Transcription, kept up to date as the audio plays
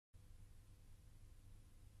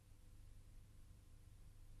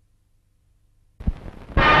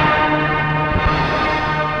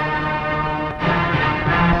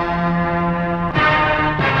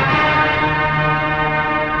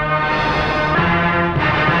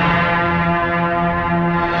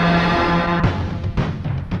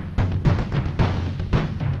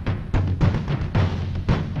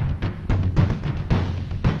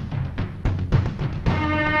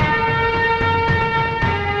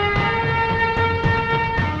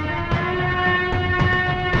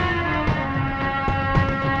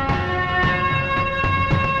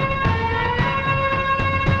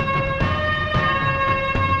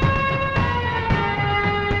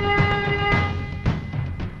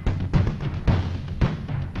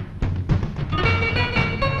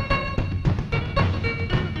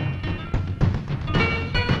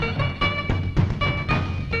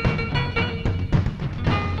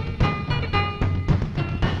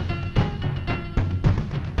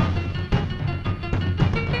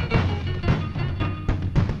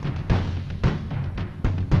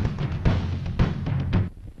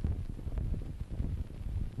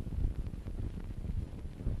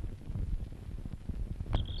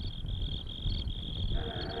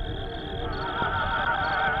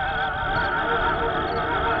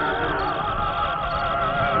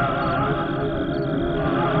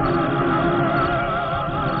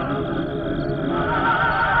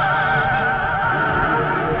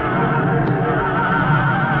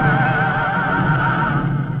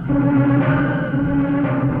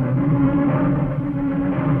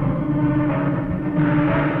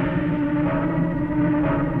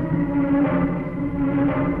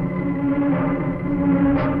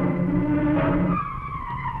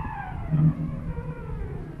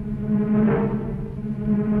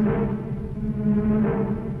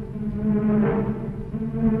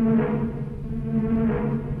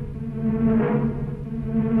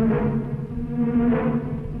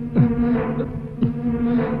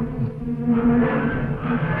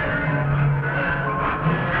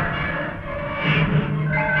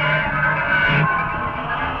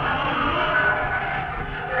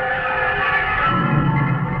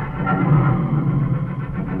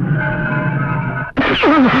Aunty,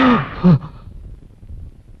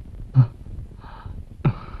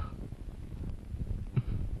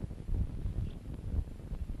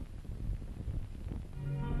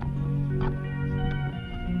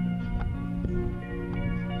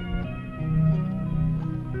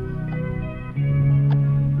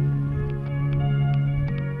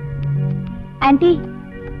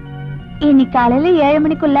 இன்னைக்கு காலையில 7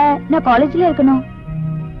 மணிக்குள்ள நான் காலேஜ்ல இருக்கணும்.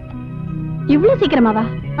 இவ்வளவு சீக்கிரமாவா?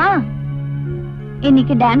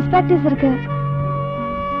 இன்னைக்கு டான்ஸ் பிராக்டிஸ் இருக்கு.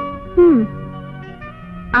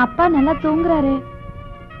 அப்பா நல்லா தூங்குறாரு.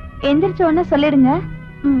 எந்திரிச்ச உடனே சொல்லிடுங்க.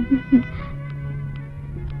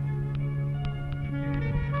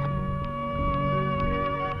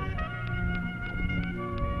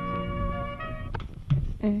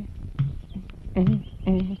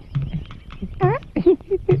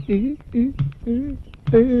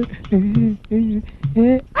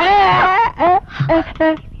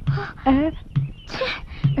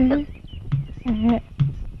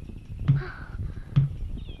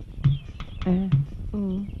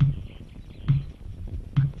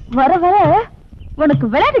 வர வர உனக்கு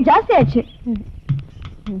விளையாட்டு ஜாஸ்தி ஆச்சு.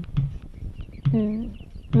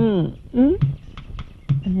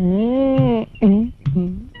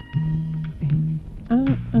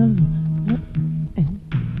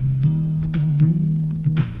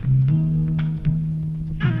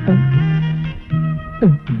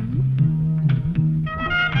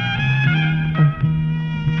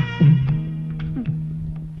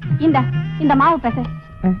 இந்த மாவு பேச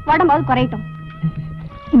உடம்பாவது குறையட்டும்.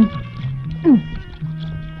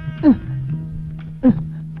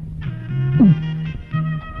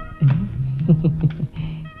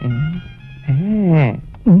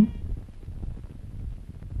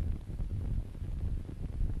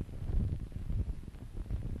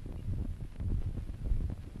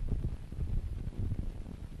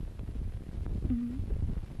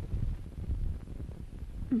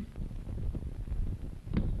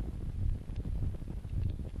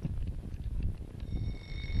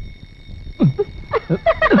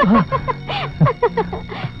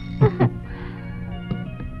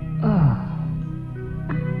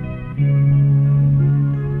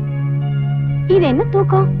 இது என்ன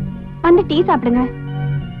தூக்கம்? வந்து டீ சாப்பிடுங்க.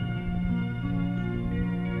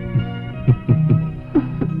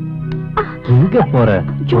 எங்க போற?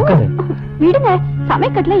 விடுங்க,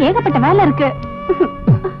 சமைக்கட்டுல ஏகப்பட்ட வேலை இருக்கு.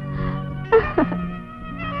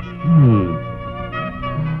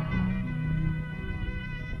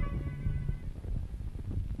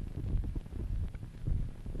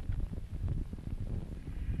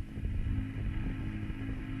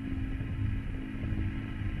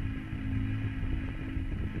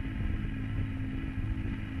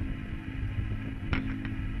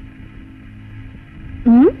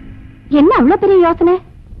 என்ன அவ்வளவு பெரிய யோசனை?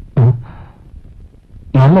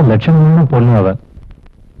 நல்ல லட்சணமான பொண்ணு அவ.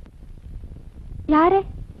 யாரு?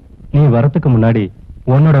 நீ வரத்துக்கு முன்னாடி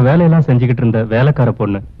உன்னோட வேலையெல்லாம் செஞ்சுக்கிட்டு இருந்த வேலைக்கார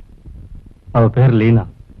பொண்ணு. அவ பேர் லீனா.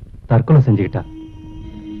 தற்கொலை செஞ்சுக்கிட்டா.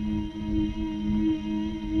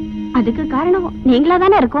 அதுக்கு காரணம் நீங்களா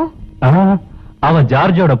தானே இருக்கும். அவ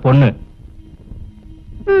ஜார்ஜோட பொண்ணு.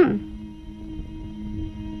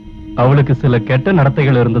 அவளுக்கு சில கெட்ட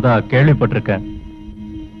நடத்தைகள் இருந்ததா கேள்விப்பட்டிருக்கேன்.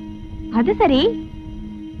 அது சரி,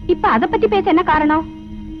 இப்ப அத பத்தி பேச என்ன காரணம்?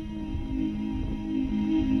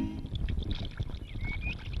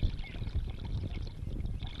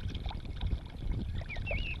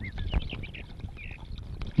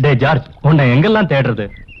 டே ஜார்ஜ், உன்னை எங்கெல்லாம் தேடுறது?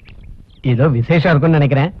 ஏதோ விசேஷம் இருக்கும்னு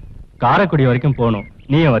நினைக்கிறேன். காரைக்குடி வரைக்கும் போகணும்.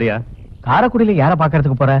 நீயும் வரியா? காரைக்குடியில யார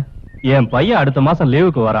பாக்குறதுக்கு போற? என் பையன் அடுத்த மாசம்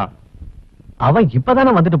லீவுக்கு வரான். அவன்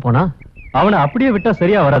இப்பதானே வந்துட்டு போனா. அவனை அப்படியே விட்டா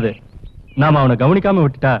சரியா வராது. நாம அவனை கவனிக்காம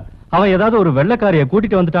விட்டுட்டா அவன் ஏதாவது ஒரு வெள்ளைக்காரிய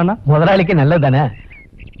கூட்டிட்டு வந்துட்டானா முதலாளிக்கு நல்லது தானே.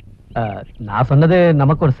 நான் சொன்னது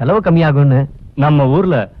நமக்கு ஒரு செலவு கம்மியாகும்னு. நம்ம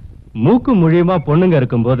ஊர்ல மூக்கு முழியுமா பொண்ணுங்க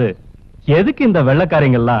இருக்கும்போது எதுக்கு இந்த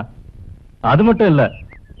வெள்ளைக்காரங்கெல்லாம்? அது மட்டும் இல்ல,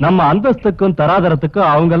 நம்ம அந்தஸ்துக்கும்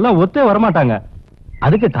தராதரத்துக்கும் அவங்க எல்லாம் ஒத்தே வரமாட்டாங்க.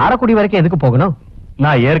 அதுக்கு காரைக்குடி வரைக்கும் எதுக்கு போகணும்?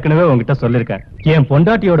 நான் ஏற்கனவே உங்ககிட்ட சொல்லிருக்கேன். என்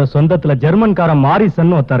பொண்டாட்டியோட சொந்தத்துல ஜெர்மன்காரன்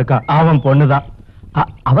மாரிசன் ஒருத்தன் இருக்கான். அவன் பொண்ணுதான்.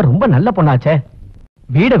 அவன் ரொம்ப நல்ல பொண்ணாச்சே.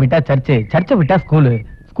 வீட விட்டா சர்ச்சு, சர்ச்சை விட்டா ஸ்கூலு,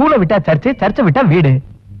 ஸ்கூல விட்டா சர்ச்சு, சர்ச்சை விட்டா வீடு.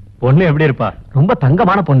 பொண்ணு எப்படி இருப்பா? ரொம்ப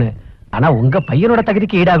தங்கமான பொண்ணு. ஆனா உங்க பையனோட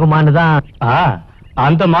தகுதிக்கு ஈடாகுமான்னு தான்.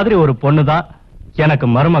 அந்த மாதிரி ஒரு பொண்ணுதான் எனக்கு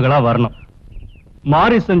மருமகளா வரணும்.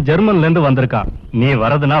 மாரிசன் ஜெர்மன்ல இருந்து வந்திருக்கான். நீ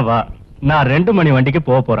வரதுனா வா, நான் 2 மணி வண்டிக்கு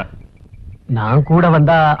போக போறேன். நான் கூட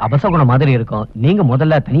வந்தா அபசகுணம் மாதிரி இருக்கும். நீங்க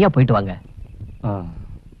முதல்ல தனியா போயிட்டு வாங்க.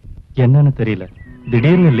 என்னன்னு தெரியல,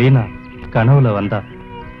 திடீர்னு லீனா கனவுல வந்தா.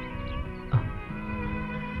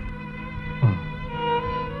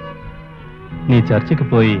 நீ சர்ச்சுக்கு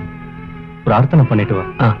போய் பிரார்த்தனை பண்ணிட்டு வா.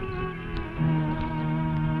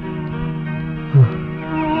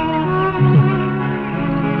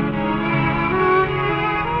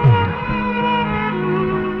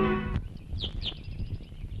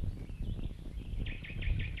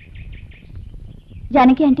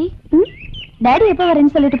 ஜானகி ஆண்டி, டாடி எப்ப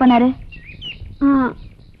வரேன்னு சொல்லிட்டு போனாரு?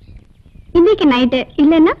 இன்னைக்கு நைட்டு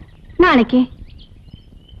இல்லைன்னா நாளைக்கு.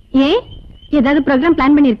 ஏன், ஏதாவது ப்ரோக்ராம்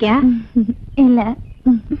பிளான் பண்ணிருக்கியா? இல்ல.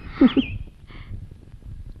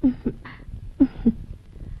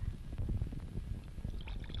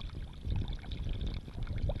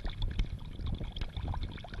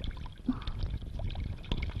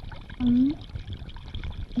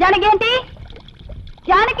 ஜானகி ஆண்டி,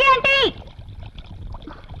 ஜானகி ஆண்டி,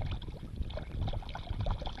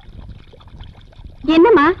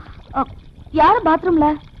 என்னம்மா? யாரு பாத்ரூம்ல?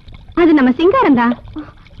 அது நம்ம சிங்காரம் தான்.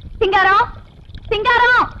 சிங்காரம்,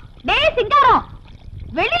 சிங்காரம், டேய் சிங்காரம்,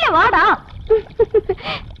 வெளியில வாடா.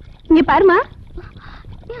 இங்க பாருமா.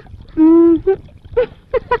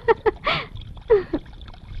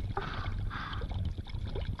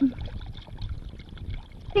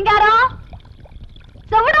 சிங்காரம்,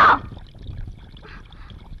 சவுடா.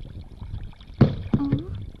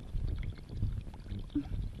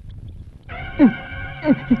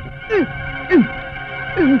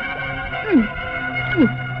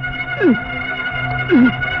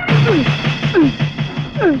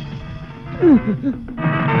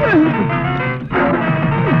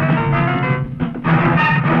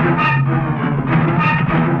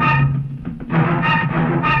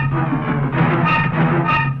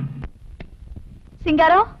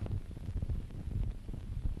 சிங்காரம்,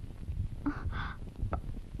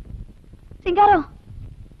 சிங்காரம்,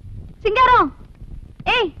 சிங்காரம்,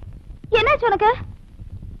 ஏய் என்னாச்சு உனக்கு?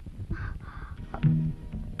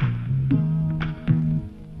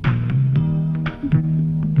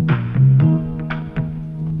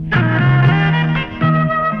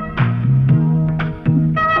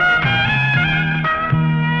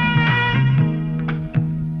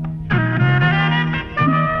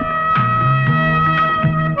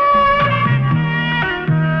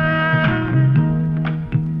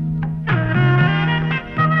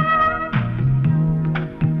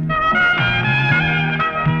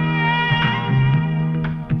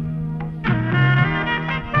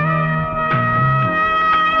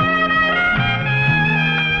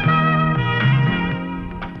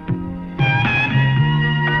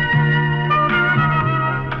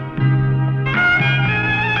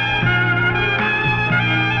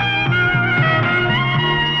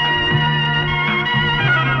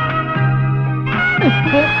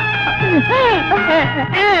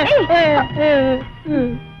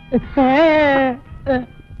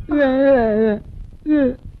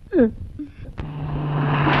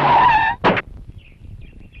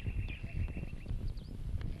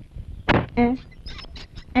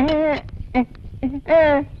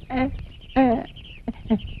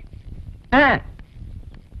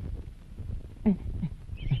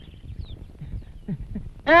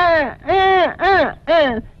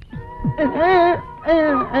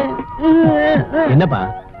 என்னப்பா,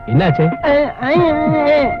 என்னாச்சு?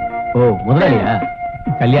 ஓ, முதலாளியா?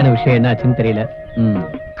 கல்யாண விஷயம் என்னாச்சுன்னு தெரியல.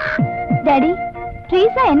 டாடி,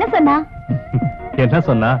 ட்ரீசா என்ன சொன்னா? என்ன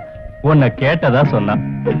சொன்னா? உன்னை கேட்டதா சொன்னா.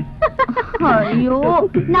 ஐயோ,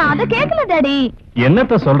 நான் அத கேட்கல டாடி.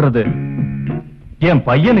 என்னத்த சொல்றது? என்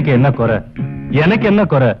பையனுக்கு என்ன குறை, எனக்கு என்ன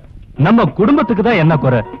குறை, நம்ம குடும்பத்துக்கு தான் என்ன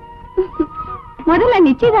குறை? முதல்ல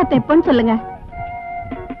நிச்சயதார்த்தம் எப்போன்னு சொல்லுங்க.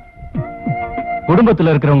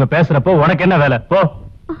 குடும்பத்துல இருக்கிறவங்க பேசுறப்போ உனக்கு என்ன வேலை? போ,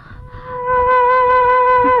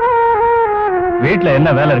 வீட்டுல என்ன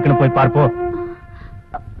வேலை இருக்குன்னு போய் பார்ப்போ.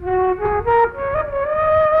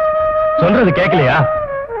 சொல்றது கேட்கலையா?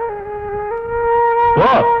 ஓ,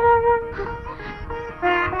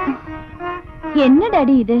 என்ன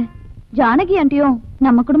டாடி இது? ஜானகி ஆண்டியும்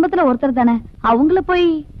நம்ம குடும்பத்துல ஒருத்தர் தானே, அவங்கள போய்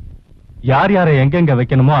யார் யாரை எங்கெங்க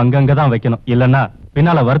வைக்கணுமோ அங்கங்கதான் வைக்கணும். இல்லன்னா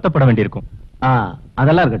பின்னால வருத்தப்பட வேண்டியிருக்கும்.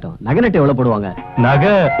 அதெல்லாம் இருக்கட்டும். நகை நட்டு எவ்வளவு போடுவாங்க?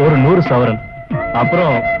 நகை ஒரு 100 சவரன்.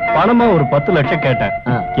 அப்புறம் பணமா ஒரு 10 லட்சம் கேட்டேன்.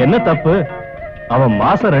 என்ன தப்பு? அவன்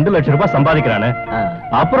மாசம் 2 லட்சம் ரூபாய் சம்பாதிக்கிறானே.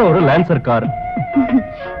 அப்புறம் ஒரு லான்சர் கார்.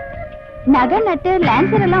 நகை நட்டு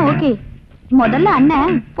லான்சர் எல்லாம் ஓகே. முதல்ல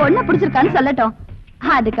அண்ணன் பொண்ணை பிடிச்சிருக்கான்னு சொல்லட்டும்,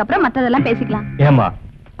 அதுக்கப்புறம் மத்ததெல்லாம் பேசிக்கலாம். ஏமா,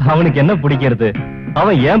 அவனுக்கு என்ன பிடிக்கிறது?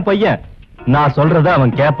 அவன் என் பையன், நான் சொல்றத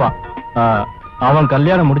அவன் கேட்பான். அவன்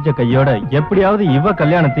கல்யாணம் முடிச்ச கையோட எப்படியாவது இவ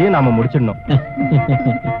கல்யாணத்தையும் நாம முடிச்சிடணும்.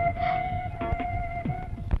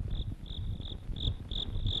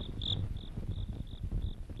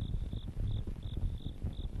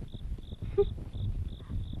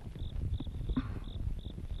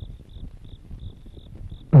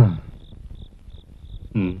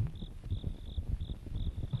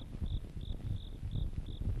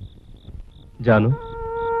 ஜானு,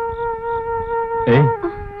 ஏய்,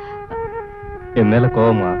 என் மேல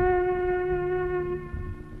கோவமா?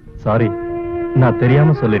 சாரி, நான்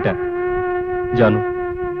தெரியாம சொல்லிட்டேன். ஜானு,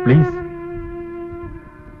 ப்ளீஸ்.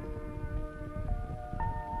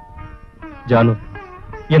 ஜானு,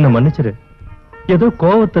 என்ன மன்னிச்சிரு. ஏதோ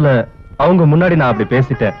கோவத்துல அவங்க முன்னாடி நான் அப்படி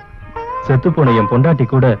பேசிட்டேன். செத்து போன என் பொண்டாட்டி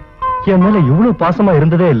கூட என் மேல இவ்வளவு பாசமா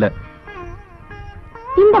இருந்ததே இல்ல.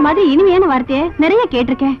 இந்த மாதிரி இனிமையான வார்த்தையை நிறைய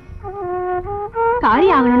கேட்டிருக்கேன்.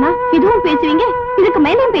 காரியம் ஆகணும்னா இதுவும் பேசுவீங்க, இதுக்கு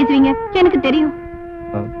மேலும் பேசுவீங்க, எனக்கு தெரியும்.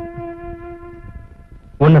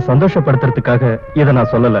 உன்னை சந்தோஷப்படுத்துறதுக்காக இத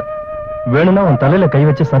நான் சொல்லல. வேணும்னா உன் தலையில கை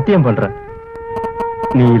வச்சு சத்தியம் பண்றேன்.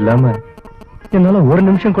 நீ இல்லாம என்னால ஒரு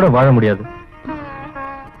நிமிஷம் கூட வாழ முடியாது.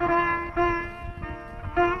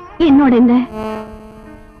 என்னோட இந்த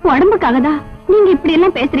உடம்புக்காக தான் நீங்க இப்படி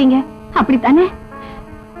எல்லாம் பேசுறீங்க, அப்படித்தானே?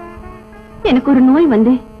 எனக்கு ஒரு நோய்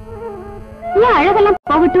வந்து ஏன் அழகெல்லாம்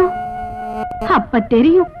போகட்டும், அப்ப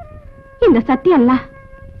தெரியும் இந்த சத்தியம்லாம்.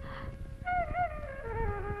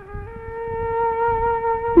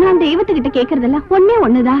 நான் தெய்வத்துக்கிட்ட கேக்குறதெல்லாம் ஒன்னே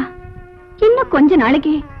ஒண்ணுதான், இன்னும் கொஞ்ச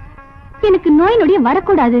நாளைக்கு எனக்கு நோய் நொடிய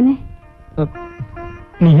வரக்கூடாதுன்னு.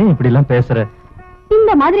 நீ ஏன் இப்படி எல்லாம் பேசுற?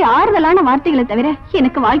 இந்த மாதிரி ஆறுதலான வார்த்தைகளை தவிர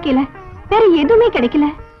எனக்கு வாழ்க்கையில வேற எதுவுமே கிடைக்கல.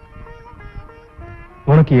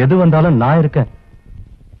 உனக்கு எது வந்தாலும் நான் இருக்கேன்.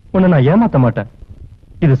 உன்னை நான் ஏமாத்த மாட்டேன்.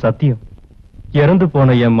 இது சத்தியம். இறந்து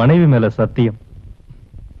போன என் மனைவி மேல சத்தியம்.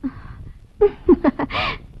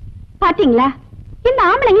 பாத்தீங்களா, இந்த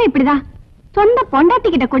ஆம்பளைங்களும் இப்படிதான். சொந்த பொண்டாட்டி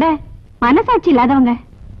கிட்ட கூட மனசாட்சி இல்லாதவங்க.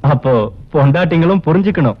 அப்போ பொண்டாட்டிங்களும்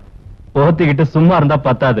புரிஞ்சுக்கணும். போத்திக்கிட்டு சும்மா இருந்தா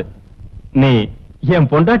பத்தாது, நீ என்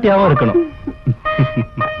பொண்டாட்டியாவும் இருக்கணும்.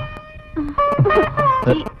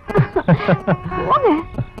 போங்க.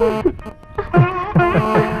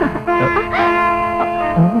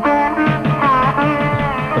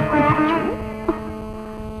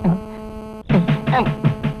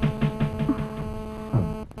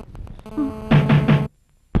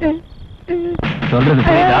 சொல்றது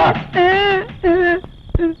புரியுதா?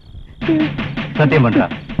 சத்தியம் பண்றா?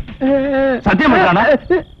 சத்தியம் பண்றானா?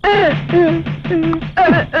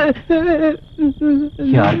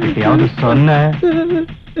 யார்கிட்டயாவது சொன்ன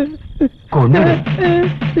கொண்டு.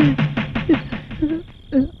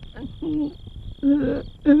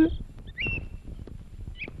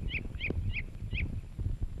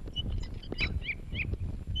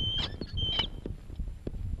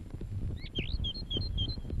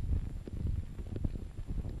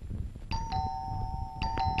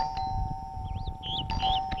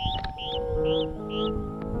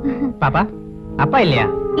 பாப்பா, அப்பா இல்லையா?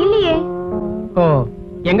 இல்லையே. ஓ,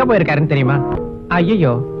 எங்க போயிருக்காருன்னு தெரியுமா?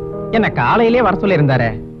 ஐயோ, என்ன காலையிலே வர சொல்லி இருந்தாரு.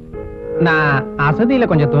 நான் அசதியில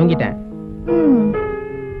கொஞ்சம் தூங்கிட்டேன்.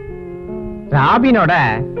 ராபினோட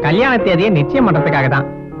கல்யாண தேதியை நிச்சயம் பண்றதுக்காக தான்.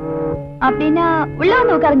 அப்படின்னா உள்ள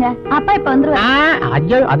வந்து உட்காருங்க, அப்பா இப்ப வந்துருவாரு.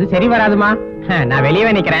 ஐயோ, அது சரி வராதுமா. நான்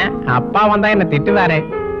வெளியவே நிக்கிறேன். அப்பா வந்தா என்ன திட்டுவாரு.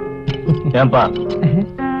 ஏன்பா,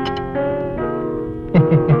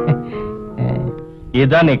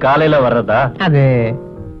 இதான் நீ காலையில வர்றதா? அது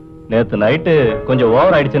நேத்து நைட்டு கொஞ்சம்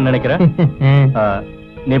ஓவர் ஆயிடுச்சுன்னு நினைக்கிறேன்.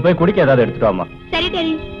 நீ போய் குடிக்க ஏதாவது எடுத்துட்டு வாமா. சரி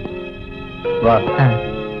சரி. வா.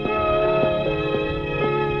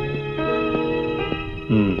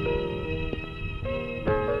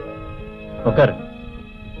 உட்காரு.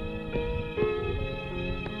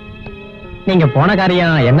 நீங்க போன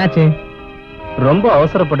காரியம் என்னாச்சு? ரொம்ப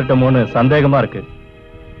அவசரப்பட்டுட்டோமோன்னு சந்தேகமா இருக்கு.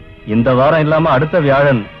 இந்த வாரம் இல்லாம அடுத்த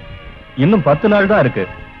வியாழன் இன்னும் 10 நாள் தான் இருக்கு.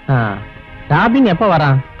 ராபின் எப்ப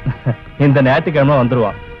வரான்? இந்த ஞாயிற்றுக்கிழமை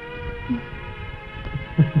வந்துருவான்.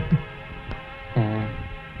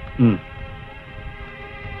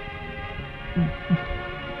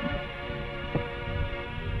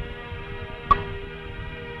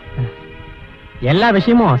 எல்லா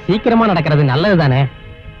விஷயமும் சீக்கிரமா நடக்கிறது நல்லதுதானே?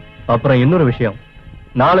 அப்புறம் இன்னொரு விஷயம்,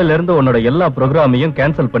 நாளையில இருந்து உன்னோட எல்லா ப்ரோக்ராமையும்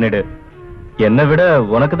கேன்சல் பண்ணிடு. என்னை விட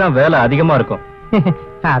உனக்கு தான் வேலை அதிகமா இருக்கும்.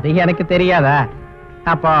 அது எனக்கு தெரியாதா?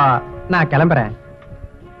 அப்போ நான் கிளம்புறேன்.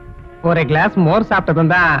 ஒரு கிளாஸ் மோர்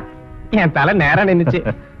சாப்பிட்டதும் தான் என் தலை நேரம் நின்னுச்சு.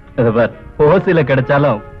 ஓசில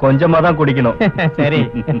கிடைச்சாலும் கொஞ்சமா தான் குடிக்கணும். சரி.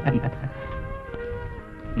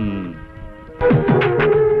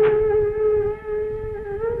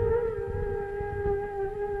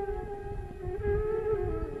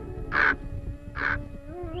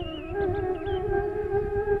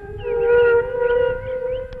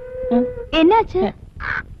 என்னாச்சு?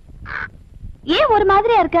 ஏன் ஒரு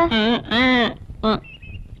மாதிரியா இருக்க?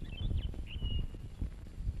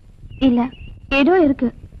 இல்ல, ஏதோ இருக்கு,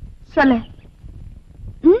 சொல்லு.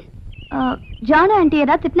 ஜானு ஆண்டி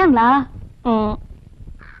ஏதாவது திட்டினாங்களா?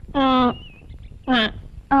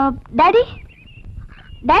 டாடி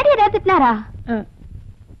டாடி ஏதாவது திட்டினாரா?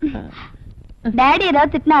 டாடி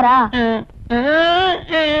ஏதாவது திட்டினாரா?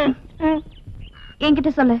 என்கிட்ட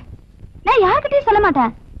சொல்லு, நான் யார்கிட்டயும் சொல்ல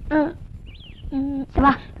மாட்டேன்.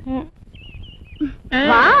 வா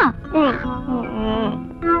வா,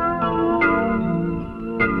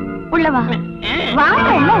 உள்ள வா. வாங்க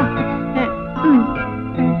இல்ல,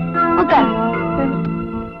 உட்கார்.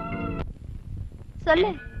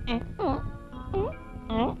 சொல்லு.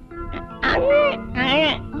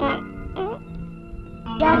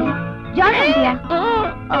 யாரு? ஜான் ஆண்டியா?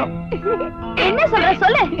 என்ன சொல்ற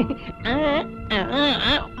சொல்லு.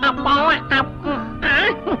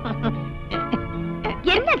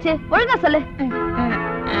 என்னாச்சு ஒழுங்கா சொல்லு.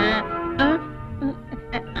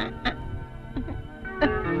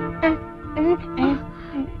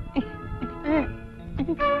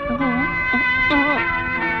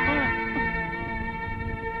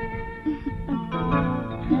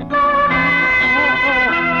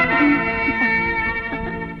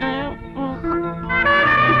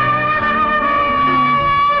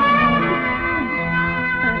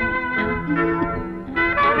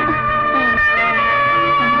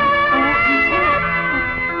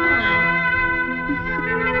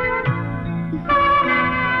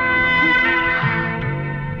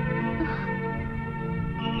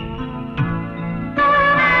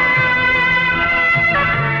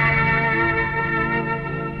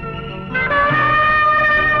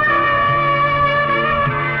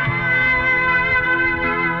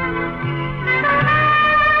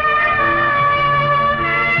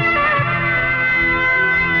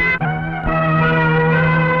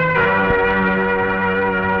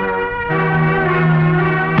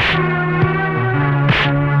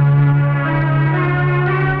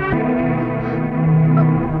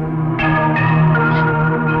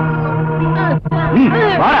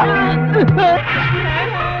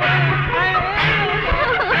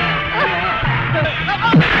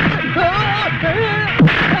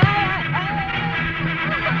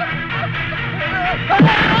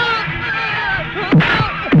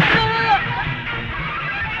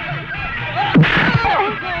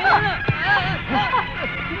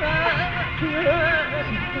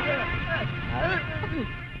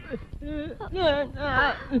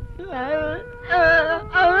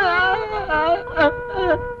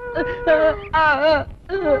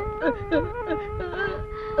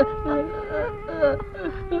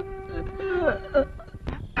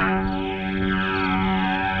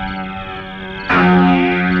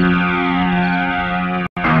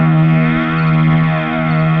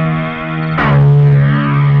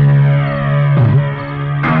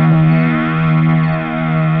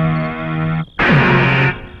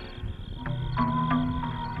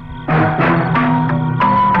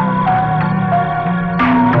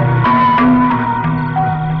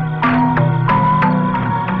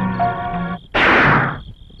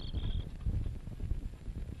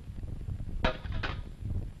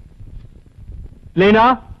 லைனா,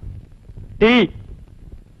 டீ.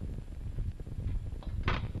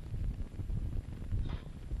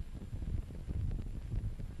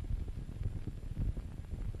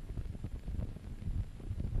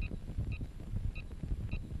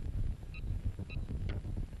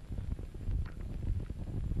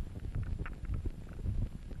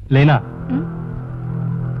 லைனா,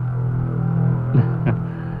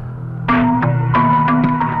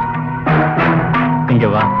 இங்க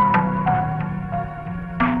வா.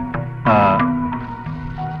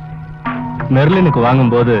 மெர்லினுக்கு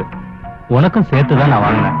வாங்கும்போது உனக்கும் சேர்த்துதான் நான்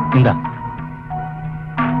வாங்கினேன். இந்தா,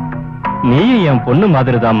 நீயும் என் பொண்ணு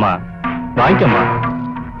மாதிரிதாம்மா. வாங்கிக்கம்மா,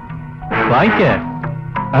 வாங்கிக்க.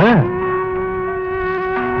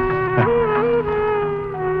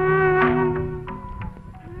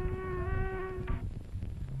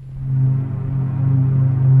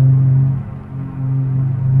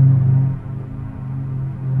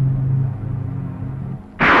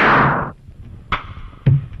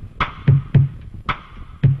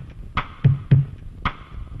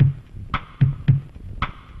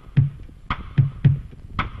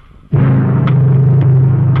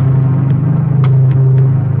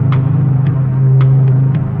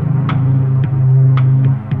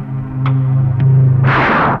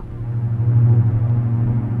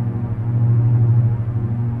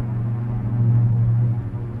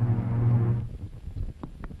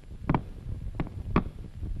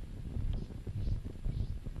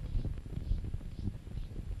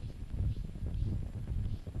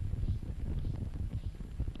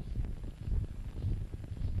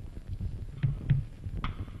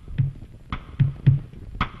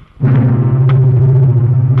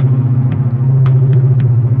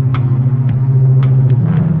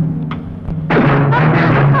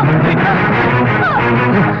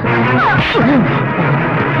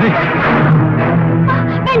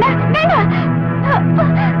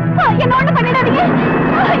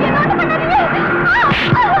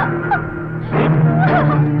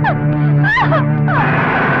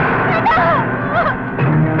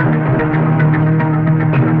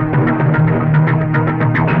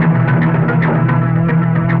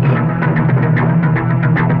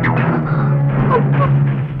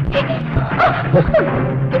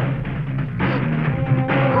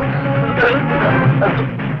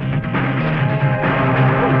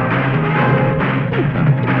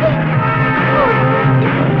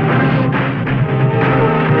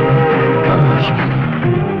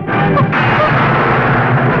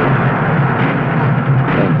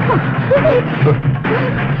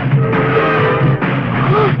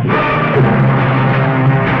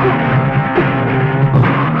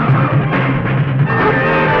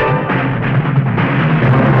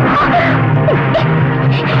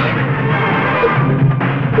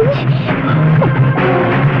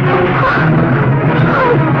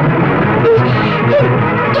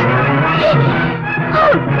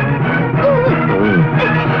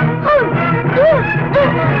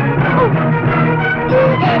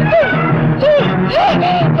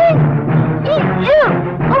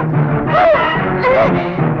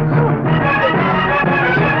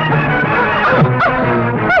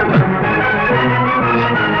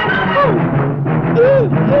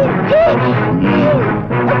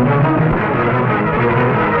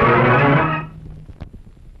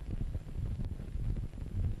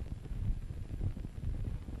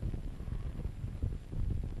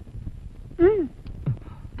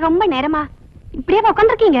 ரொம்ப நேரமா இப்படியே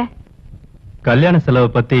உட்காந்துருக்கீங்க? கல்யாண செலவை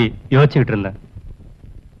பத்தி யோசிச்சுட்டு இருந்தேன்.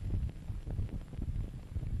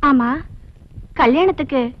 ஆமா,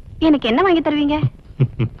 கல்யாணத்துக்கு எனக்கு என்ன வாங்கி தருவீங்க?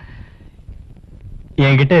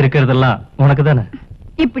 என்கிட்ட இருக்கிறதெல்லாம் உனக்கு தானே.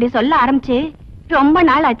 இப்படி சொல்ல ஆரம்பிச்சு ரொம்ப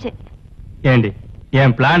நாள் ஆச்சு. ஏண்டி,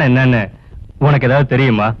 என் பிளான் என்னன்னு உனக்கு ஏதாவது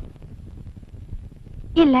தெரியுமா?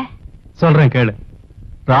 இல்ல. சொல்றேன் கேளு.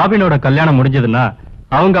 ராபினோட கல்யாணம் முடிஞ்சதுன்னா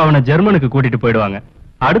அவங்க அவனை ஜெர்மனுக்கு கூட்டிட்டு போயிடுவாங்க.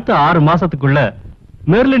 அடுத்த 6 மாசத்துக்குள்ள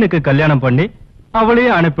மெர்லினுக்கு கல்யாணம் பண்ணி அவளையே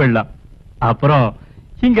அனுப்பிடலாம். அப்புறம்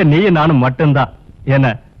இங்க நீ நானும் மட்டும்தான். என்ன,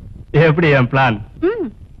 எப்படி என் பிளான்?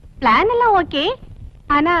 பிளான் எல்லாம் ஓகே,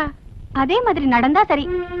 ஆனா அதே மாதிரி நடந்தா சரி.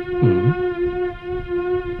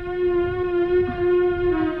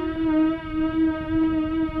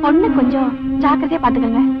 பொண்ணு கொஞ்சம் ஜாக்கிரதையா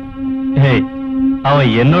பாத்துக்கங்க. ஏய், அவ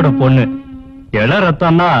என்னோட பொண்ணு. இள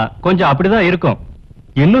ரத்தம்னா கொஞ்சம் அப்படிதான் இருக்கும்.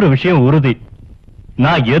 இன்னொரு விஷயம் உறுதி,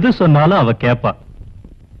 நான் எது சொன்னாலும் அவ கேப்பா.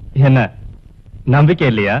 என்ன, நம்பிக்கை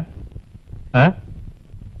இல்லையா?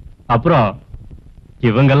 அப்புறம்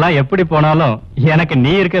இவங்கெல்லாம் எப்படி போனாலும் எனக்கு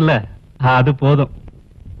நீ இருக்கல்ல, அது போதும்.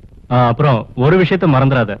 அப்புறம் ஒரு விஷயத்த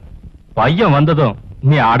மறந்துடாத, பையன் வந்ததும்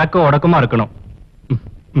நீ அடக்க உடக்கமா இருக்கணும்.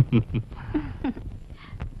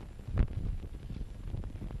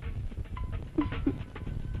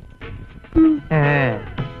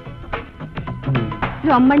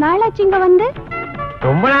 ரொம்ப நாள் ஆச்சு இங்க வந்து.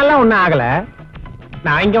 ரொம்ப நாள்லாம் ஒண்ணும் ஆகல.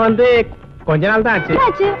 நான் இங்க வந்து கொஞ்ச நாள் தான்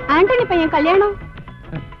ஆச்சு. ஆண்டனி பையன் கல்யாணம்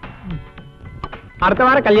அடுத்த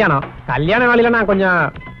வாரம் கல்யாணம். கல்யாண வேலையில நான் கொஞ்சம்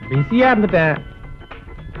பிஸியா இருந்துட்டேன்.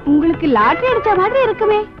 உங்களுக்கு லாட்டரி அடிச்ச மாதிரி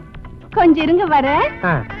இருக்குமே. கொஞ்சம் இருங்க வர.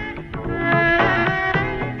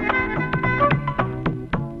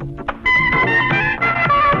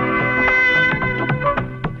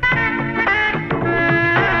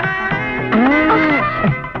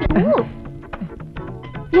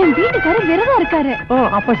 என் வீட்டுக்காரர் விரதம் இருக்காரு. ஓ,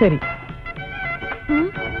 அப்ப சரி.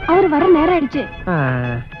 அவர் வர நேரம் ஆயிடுச்சு.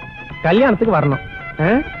 கல்யாணத்துக்கு வரணும்.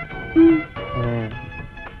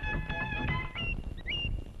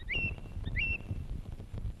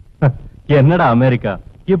 என்னடா அமெரிக்கா,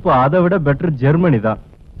 இப்போ அதை விட பெட்டர் ஜெர்மனி தான்.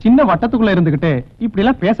 சின்ன வட்டத்துக்குள்ள இருந்துகிட்டு இப்படி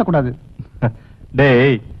எல்லாம் பேசக்கூடாது.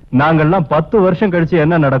 டேய், நாங்கெல்லாம் 10 வருஷம் கழிச்சு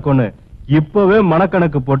என்ன நடக்கும்னு இப்பவே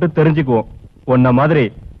மனக்கணக்கு போட்டு தெரிஞ்சுக்குவோம். உன்ன மாதிரி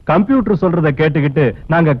கம்ப்யூட்டர் சொல்றத கேட்டுக்கிட்டு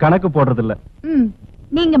நாங்க கணக்கு போடுறது இல்ல.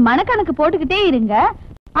 நீங்க மனக்கணக்கு போட்டுக்கிட்டே இருங்க.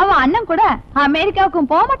 அவன் அண்ணன் கூட அமெரிக்காவுக்கும்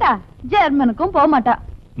போக மாட்டா, ஜெர்மனுக்கும் போக மாட்டா.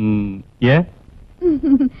 ஏன்?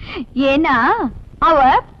 ஏன்னா அவ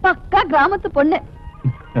பக்கா கிராமத்து பொண்ணு.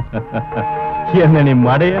 என்ன நீ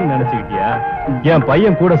மடையன்னு நினைச்சுக்கிட்டியா? என்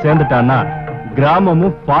பையன் கூட சேர்ந்துட்டான்னா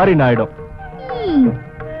கிராமமும் ஃபாரின் ஆயிடும்.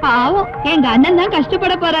 பாவம், எங்க அண்ணன் தான்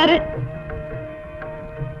கஷ்டப்பட போறாரு.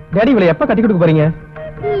 டாடி, இவளை எப்ப கட்டி கொடுக்க போறீங்க?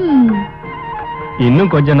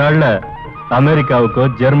 இன்னும் கொஞ்ச நாள்ல அமெரிக்காவுக்கோ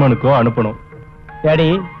ஜெர்மனுக்கோ அனுப்பணும். டாடி,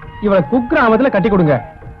 இவளை குக்கிராமத்துல கட்டி கொடுங்க.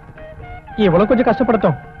 இவ்வளவு கொஞ்சம்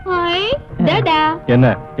கஷ்டப்படுத்தும். என்ன,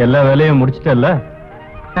 எல்லா வேலையும் முடிச்சிட்டல்ல?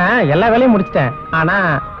 எல்லா வேலையும் முடிச்சிட்டேன். ஆனா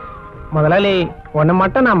முதலாளி, ஒண்ணு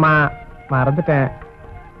மட்டும் நான் மறந்துட்டேன்.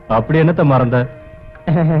 அப்படி என்னத்த மறந்த?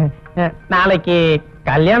 நாளைக்கு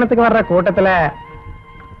கல்யாணத்துக்கு வர்ற கூட்டத்துல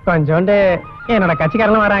கொஞ்சோண்டு என்னோட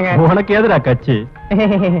கட்சிக்காரங்களும் வராங்க. உனக்கு எதுடா கட்சி?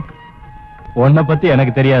 உன்னை பத்தி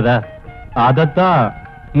எனக்கு தெரியாதா? அதத்தான்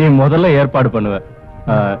நீ முதல்ல ஏற்பாடு பண்ணுவ.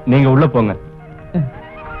 நீங்க உள்ள போங்க.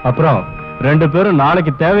 அப்புறம் 2 பேரும்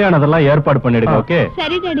நாளைக்கு தேவையானதெல்லாம் ஏற்பாடு பண்ணிடுங்க. ஓகே?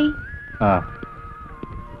 சரி டாடி.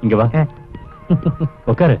 இங்க வா,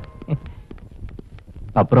 உட்காரு.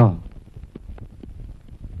 அப்புறம்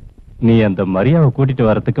நீ அந்த மரியாவை கூட்டிட்டு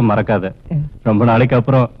வரதுக்கு மறக்காத. ரொம்ப நாளைக்கு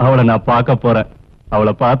அப்புறம் அவளை நான் பார்க்க போறேன்.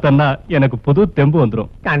 அவளை பார்த்தன்னா எனக்கு புது தெம்பு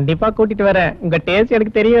வந்துரும். கண்டிப்பா கூட்டிட்டு வரேன். உங்க டேஸ்ட்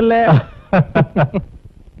எனக்கு தெரியல.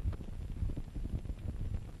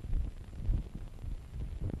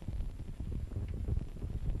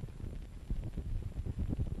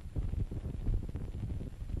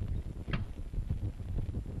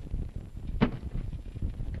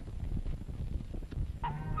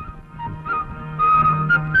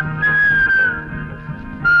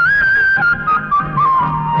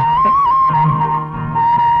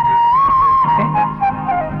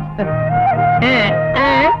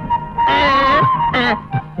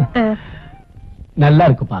 நல்லா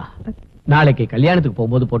இருக்குப்பா. நாளைக்கு கல்யாணத்துக்கு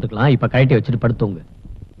போகும்போது போட்டுக்கலாம். இப்ப கழட்டி வச்சுட்டு படுத்துங்க.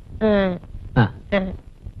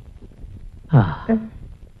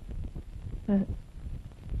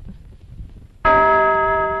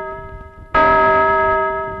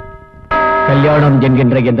 கல்யாணம்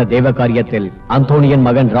என்கின்ற இந்த தெய்வ காரியத்தில் அந்தோனியன்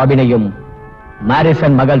மகன் ராபினையும்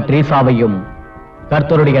மாரிசன் மகள் ட்ரீசாவையும்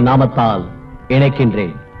கர்த்தருடைய நாமத்தால்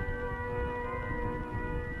இணைக்கின்றேன்.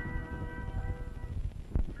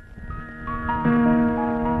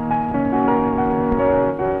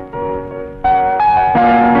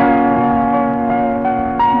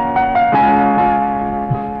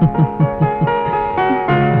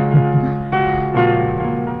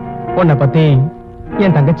 உன்னை பத்தி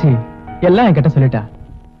என் தங்கச்சி எல்லாம் என்கிட்ட சொல்லிட்டா.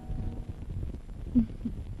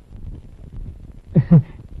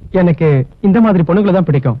 எனக்கு இந்த மாதிரி பொண்ணுங்களை தான்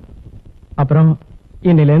பிடிக்கும். அப்புறம்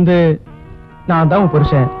இன்னில இருந்து நான் தான் உன்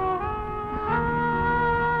புருஷன்.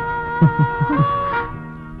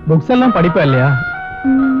 புக்ஸ் எல்லாம் படிப்பா இல்லையா?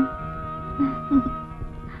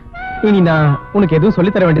 இனி நான் உனக்கு எதுவும்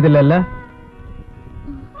சொல்லி தர வேண்டியது இல்லைல்ல?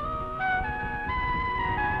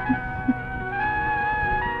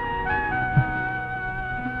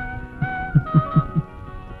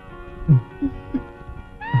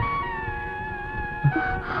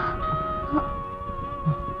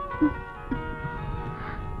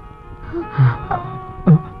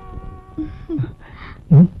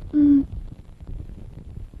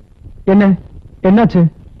 என்ன என்னாச்சு?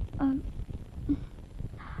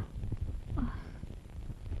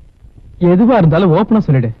 எதுவா இருந்தாலும் ஓப்பனா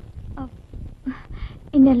சொல்லிடு.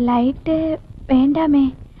 இந்த லைட் வேண்டாமே.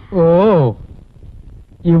 ஓ,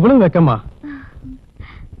 இவ்வளவு வெக்கமா?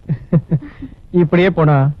 இப்படியே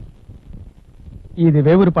போனா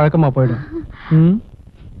இதுவே ஒரு பழக்கமா போயிடும்.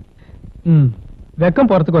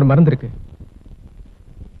 வெக்கம் போறதுக்கு ஒரு மருந்து இருக்கு.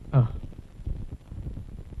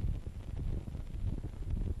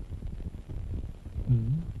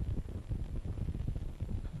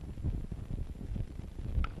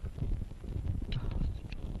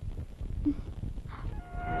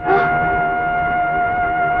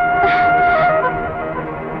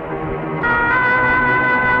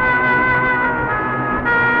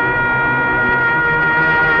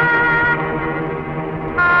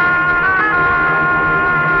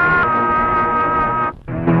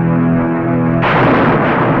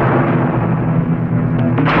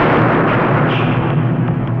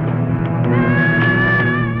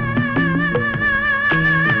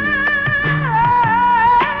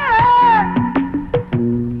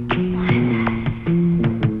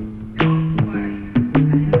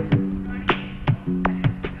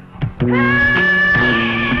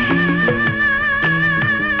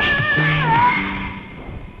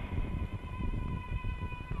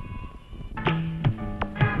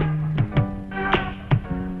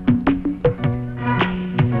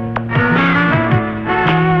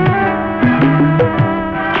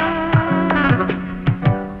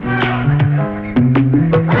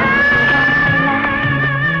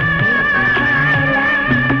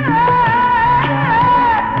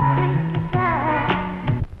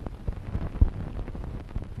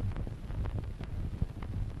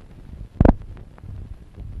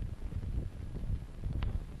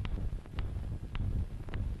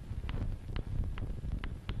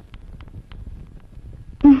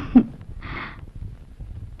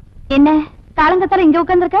 என்ன காலங்கத்தால இங்க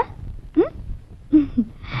உட்கார்ந்திருக்க?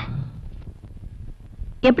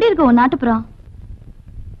 எப்படி இருக்கு உன் நாட்டுப்புறம்?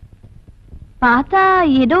 பார்த்தா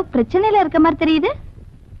ஏதோ பிரச்சனையில இருக்க மாதிரி தெரியுது.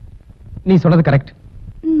 நீ சொல்றது கரெக்ட்.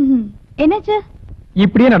 என்னாச்சு?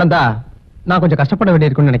 இப்படியே நடந்தா நான் கொஞ்சம் கஷ்டப்பட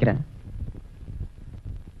வேண்டியிருக்கும்னு நினைக்கிறேன்.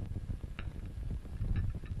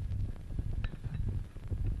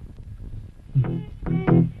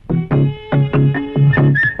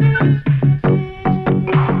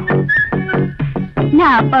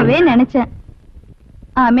 நான் அப்பவே நினைச்சேன்,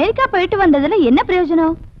 அமெரிக்கா போயிட்டு வந்ததுல என்ன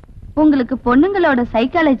பிரயோஜனம்? உங்களுக்கு பொண்ணுங்களோட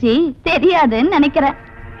சைக்காலஜி தெரியாதுன்னு நினைக்கிறேன்.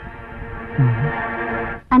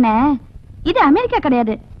 அண்ணா, இது அமெரிக்கா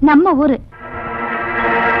கிடையாது, நம்ம ஊரு.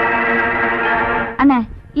 அண்ணா,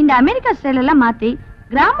 இந்த அமெரிக்கா ஸ்டைல் எல்லாம் மாத்தி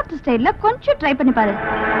கிராமத்து ஸ்டைல்ல கொஞ்சம் ட்ரை பண்ணி பாரு,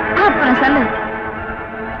 அப்புறம் சொல்லு.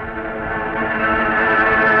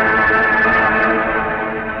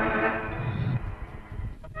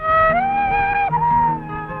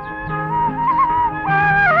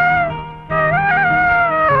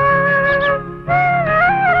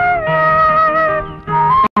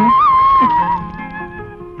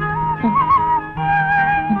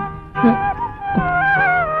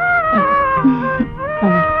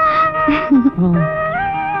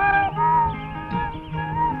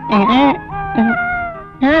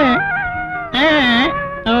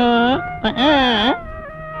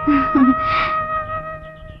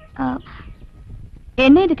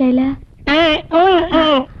 என்ன இது கையில?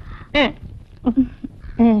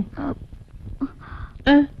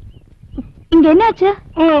 இங்க என்னாச்சு?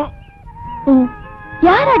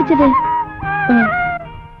 யார் அடிச்சது?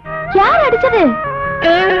 யார் அடிச்சது?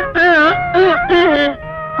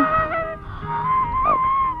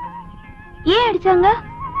 ஏன் அடிச்சாங்க?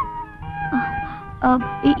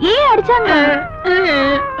 ஏன் அடிச்சாங்க?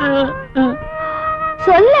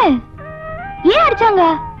 சொல்லு, ஏன் அடிச்சாங்க?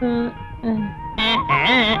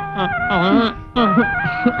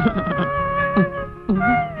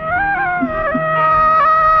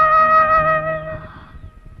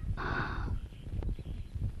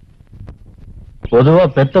 பொதுவா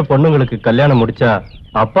பெத்த பொண்ணுங்களுக்கு கல்யாணம் முடிச்சா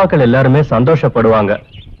அப்பாக்கள் எல்லாருமே சந்தோஷப்படுவாங்க.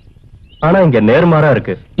 ஆனா இங்க நேர்மாறா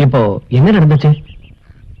இருக்கு. இப்போ என்ன நடந்துச்சு?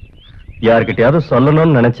 யார்கிட்டயாவது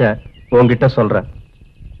சொல்லணும்னு நினைச்சேன், உன்கிட்ட சொல்றேன்.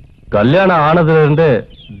 கல்யாணம் ஆனதுல இருந்து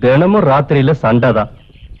தினமும் ராத்திரியில சண்டை தான்.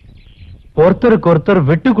 ஒருத்தருக்கு ஒருத்தர்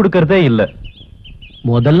விட்டு கொடுக்கறதே இல்ல.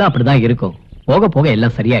 முதல்ல அப்படிதான் இருக்கும், போக போக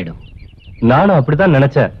எல்லாம் சரியாயிடும். நானும் அப்படிதான்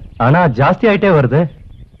நினைச்சேன், ஆனா ஜாஸ்தி ஆயிட்டே வருது.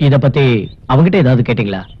 இத பத்தி அவங்கிட்ட ஏதாவது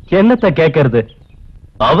கேட்டீங்களா? என்னத்த கேட்கறது?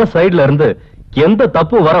 அவ சைடுல இருந்து எந்த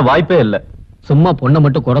தப்பு வர வாய்ப்பே இல்ல. சும்மா பொண்ணை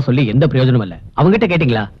மட்டும் குறை சொல்லி எந்த பிரயோஜனம் இல்ல. அவங்கிட்ட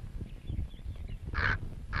கேட்டீங்களா?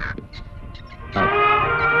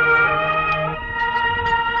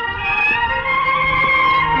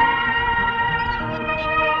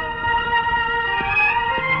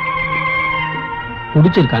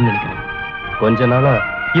 குடிச்சிருக்கான்னு நினைக்கிறேன். கொஞ்ச நாளா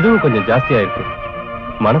இதுவும் கொஞ்சம் ஜாஸ்தியா இருக்கு.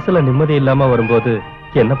 மனசுல நிம்மதி இல்லாம வரும்போது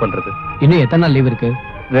என்ன பண்றது? இன்னும் எத்தனை நாள் லீவ் இருக்கு?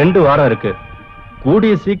 2 வாரம் இருக்கு.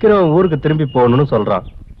 கூடிய சீக்கிரம் ஊருக்கு திரும்பி போகணும்னு சொல்றான்.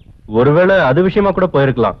 ஒருவேளை அது விஷயமா கூட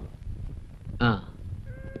போயிருக்கலாம்.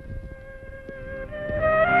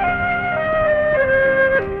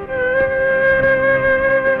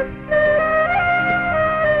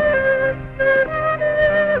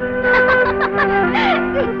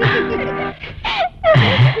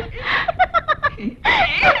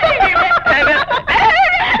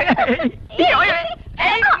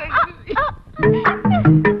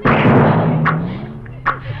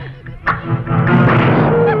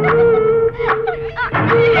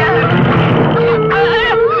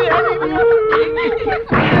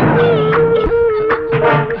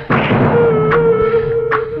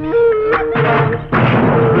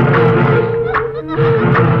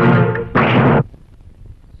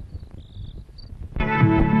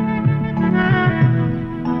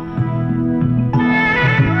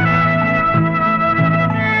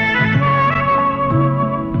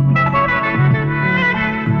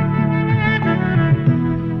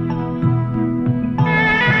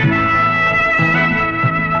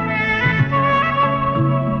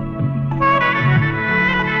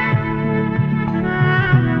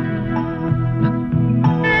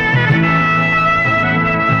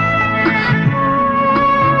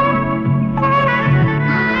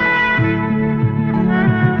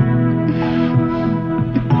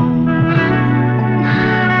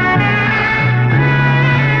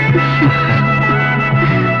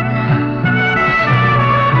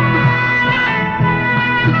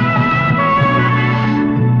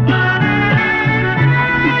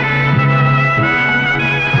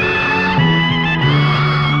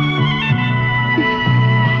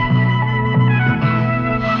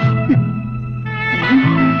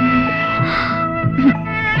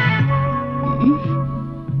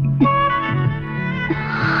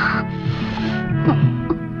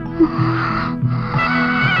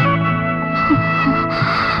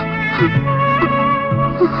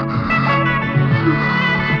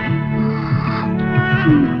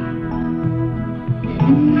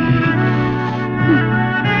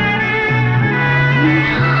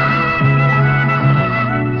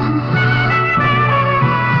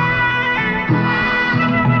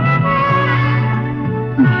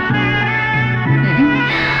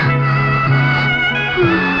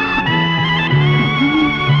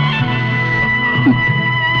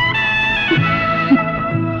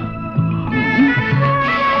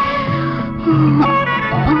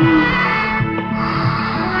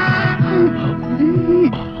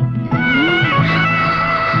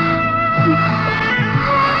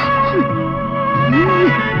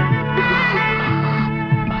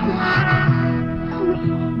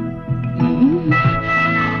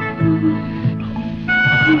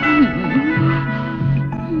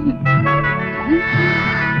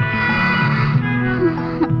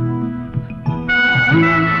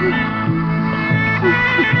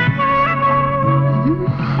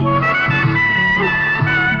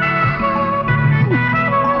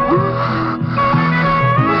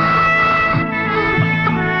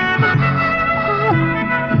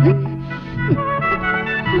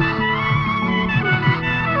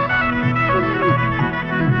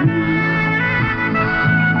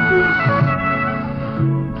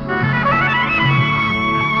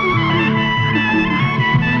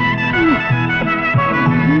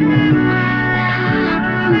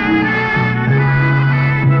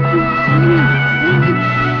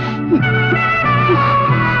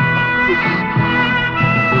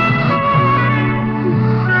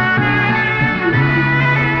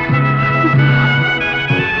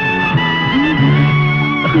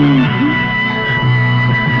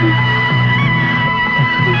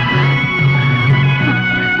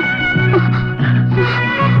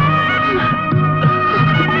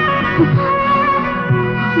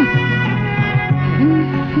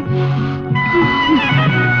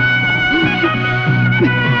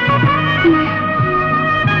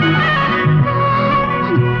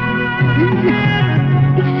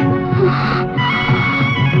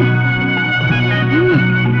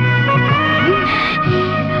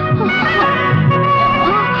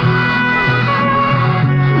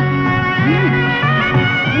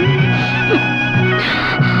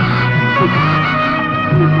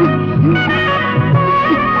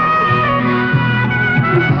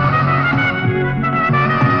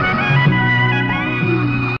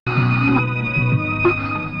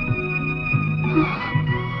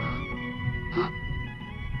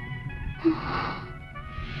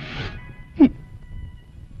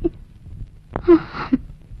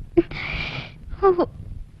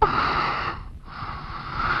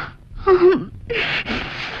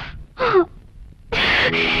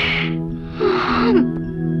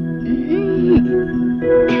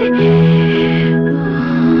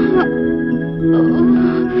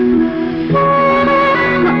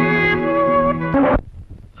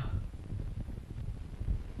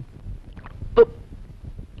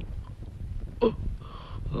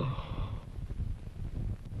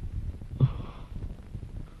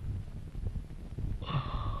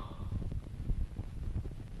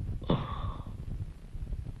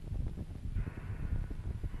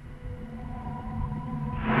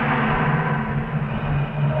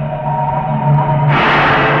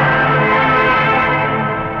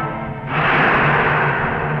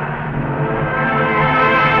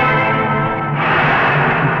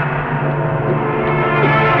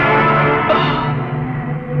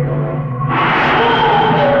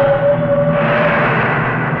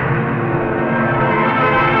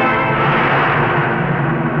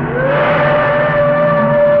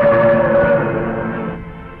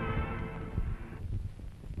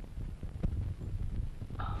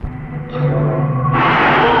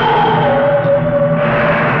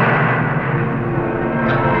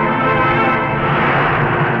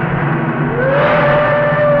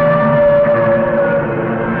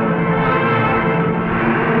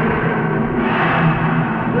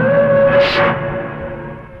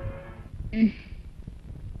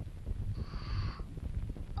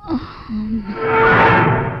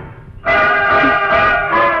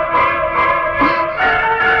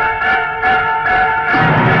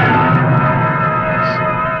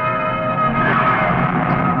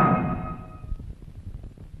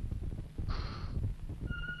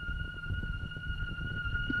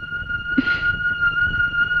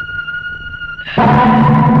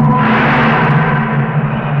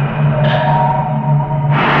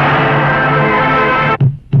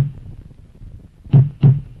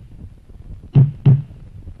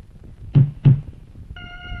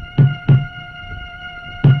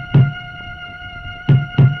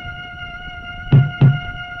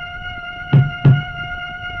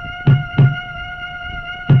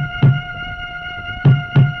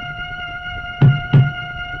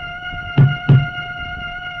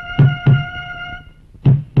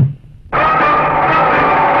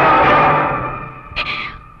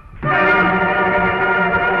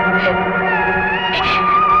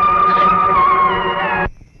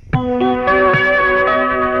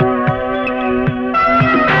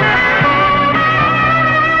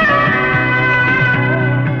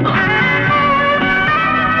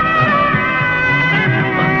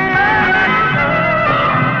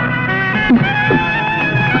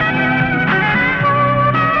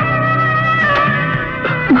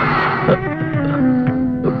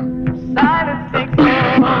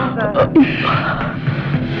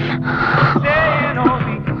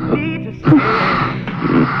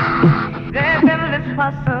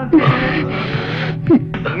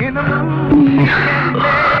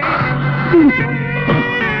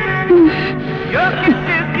 Your kiss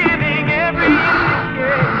is giving every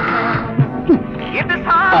indication. If this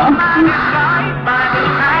heart of mine is right, by the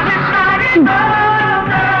time it's right, it's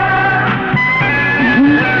over.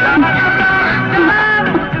 When the morning comes,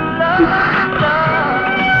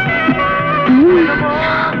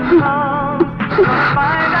 we'll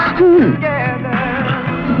find out together.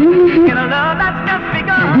 In a love that's just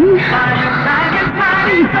begun, by the time it's right,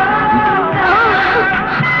 it's over.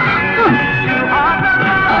 Two hearts of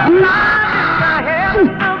love, lies in the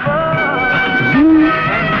heavens above.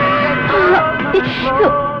 And we get closer,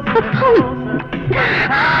 closer,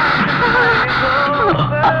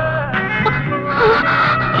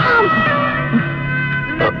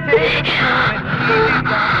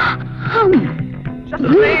 just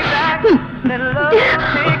lay back, let love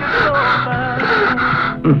take us over.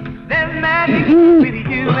 There's magic with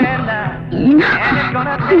you and I, and it's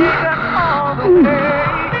gonna take us all the way.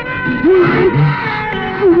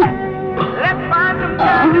 Let's find some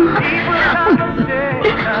time to deep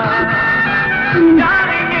conversation.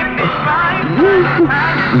 Darling, if it's right,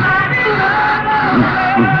 time is right, it's over.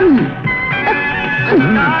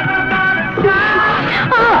 Stars are gonna shine,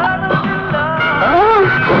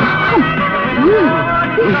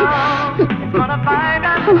 it's gonna find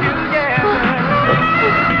us together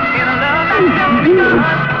in a love that's just begun.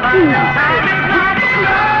 By the time it's right, it's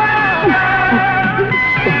over.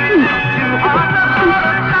 Two hearts are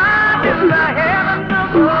gonna fly in the heavens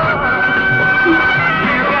above.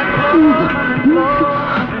 We'll get closer and closer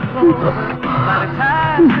and closer. By the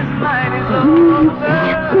time this night is over.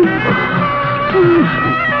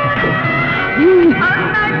 A night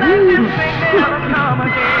like this may never come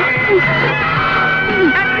again.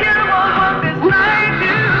 And you won't want this night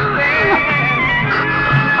to end.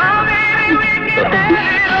 Oh, baby, we can have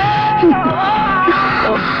it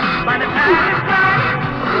all. By the time it's right,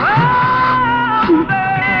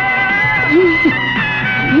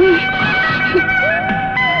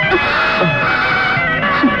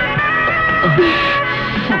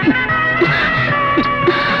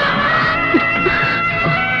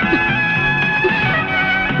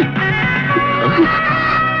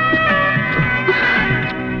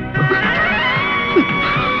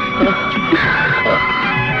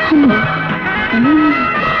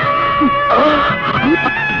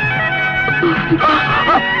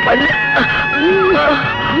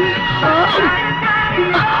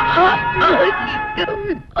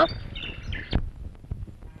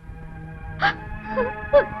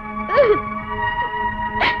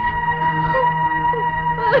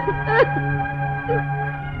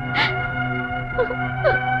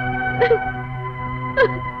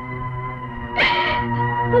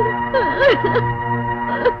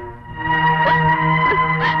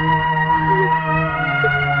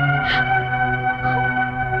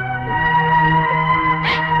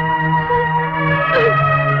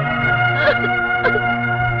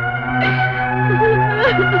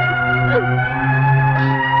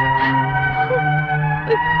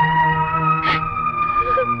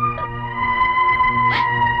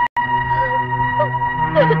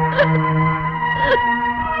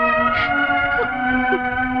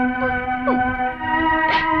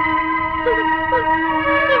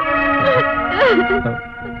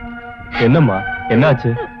 என்னம்மா என்னாச்சு?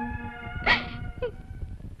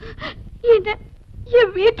 என்ன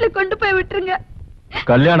என் வீட்டுல கொண்டு போய் விட்டுருங்க.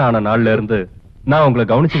 கல்யாணம் ஆன நாள்ல இருந்து நான் உங்களை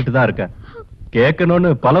கவனிச்சுக்கிட்டு தான் இருக்கேன்.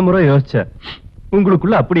 கேட்கணும்னு பலமுறை யோசிச்சேன்.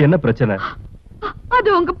 உங்களுக்குள்ள அப்படி என்ன பிரச்சனை? அது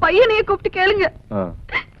உங்க பையனையே கூப்பிட்டு கேளுங்க.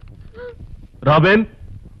 ராபின்,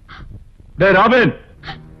 டேய் ராபின்,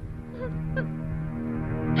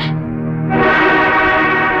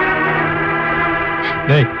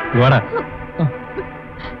 டேய் வாடா.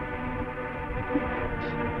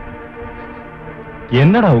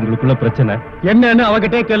 என்னடா உங்களுக்குள்ள பிரச்சனை? என்னன்னு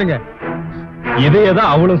அவகிட்டே கேளுங்க.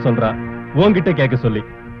 இதையேதான் அவளும் சொல்றா, உன்கிட்ட கேட்க சொல்லி.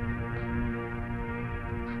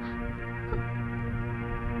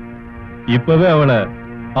 இப்பவே அவளை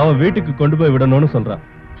அவ வீட்டுக்கு கொண்டு போய் விடணும்னு சொல்றா.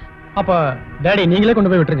 அப்ப டாடி நீங்களே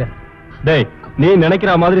கொண்டு போய் விட்டுருங்க. டேய், நீ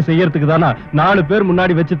நினைக்கிற மாதிரி செய்யறதுக்கு தானா 4 பேர்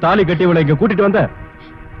முன்னாடி வச்சு தாலி கட்டி இவளை இங்க கூட்டிட்டு வந்த?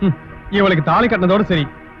 இவளுக்கு தாலி கட்டினதோட சரி.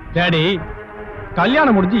 டாடி,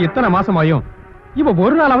 கல்யாணம் முடிஞ்சு எத்தனை மாசம் ஆயும் இவ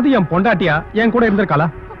ஒரு நாளாவது என் பொண்டாட்டியா என் கூட இருந்திருக்காளா?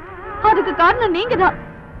 அதுக்கு காரணம் நீங்க தான்.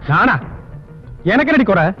 நானா? எனக்கு என்னடி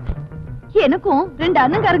குறை? எனக்கும் 2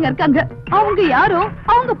 அண்ணங்காரங்க இருக்காங்க. அவங்க யாரும்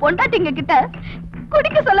அவங்க பொண்டாட்டிங்க கிட்ட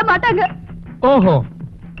குடிக்க சொல்ல மாட்டாங்க. ஓஹோ,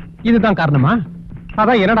 இதுதான் காரணமா?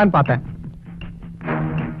 அதான் என்னடான்னு பார்த்தேன்.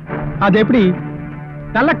 அது எப்படி?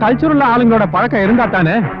 நல்ல கல்ச்சரல் ஆளுங்களோட பழக்கம் இருந்தா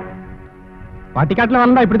தானே. பட்டிக்காட்டுல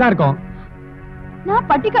வளர்ந்தா இப்படிதான் இருக்கும். நான்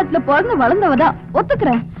பட்டிக்காட்டுல பிறந்து வளர்ந்தவதான்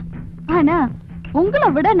ஒத்துக்கிறேன். ஆனா உங்களை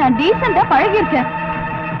விட நான் டீசெண்டா பழகி இருக்கேன்.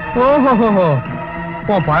 ஓஹோ,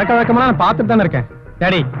 உன் பழக்க வழக்கமா நான் பார்த்துட்டு தானே இருக்கேன்.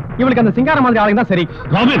 டாடி, இவளுக்கு அந்த சிங்கார மாதிரி ஆளுங்க தான் சரி.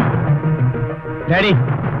 ராபின், டாடி,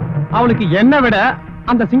 அவளுக்கு என்ன விட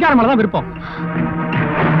அந்த சிங்கார மேல தான் விருப்பம்.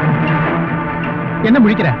 என்ன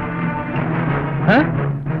முடிக்கிற?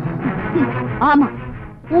 ஆமா,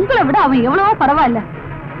 உங்களை விட அவன் எவ்வளவோ பரவாயில்ல.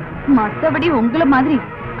 மத்தபடி உங்களை மாதிரி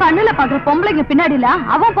கண்ணுல பாக்குற பொம்பளைங்க பின்னாடில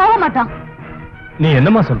அவன் போக மாட்டான். நீ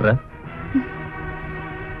என்னமா சொல்ற?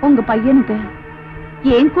 உங்க பையனுக்கு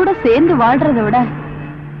என் கூட சேர்ந்து வாழ்றதை விட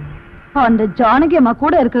அந்த ஜானகி அம்மா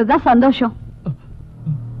கூட இருக்கிறது தான் சந்தோஷம்.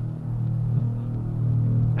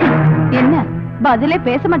 என்ன பதிலே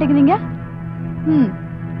பேச மாட்டேங்கிறீங்க?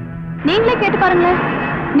 நீங்களே கேட்டு பாருங்களேன்,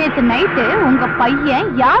 நேத்து நைட்டு உங்க பையன்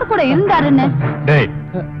யார் கூட இருந்தாருன்னு. டேய்,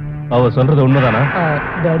 அவ சொல்றது உண்மைதானா?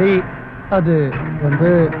 டாடி, அது வந்து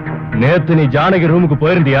நேத்து நீ ஜானகி ரூமுக்கு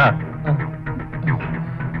போயிருந்தியா?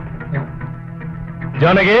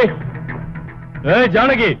 ஜானகி, ஏய்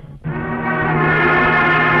ஜானகி,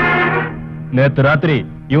 நேத்து ராத்திரி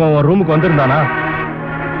இவன் உன் ரூமுக்கு வந்திருந்தானா?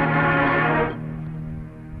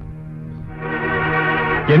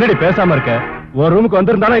 என்னடி பேசாம இருக்க? உன் ரூமுக்கு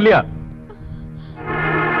வந்திருந்தானா இல்லையா?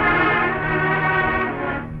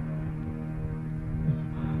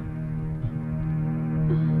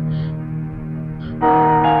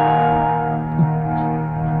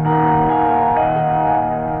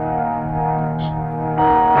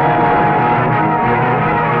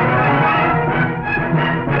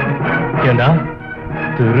 ஏண்டா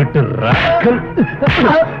திருட்டு ராஸ்கல்!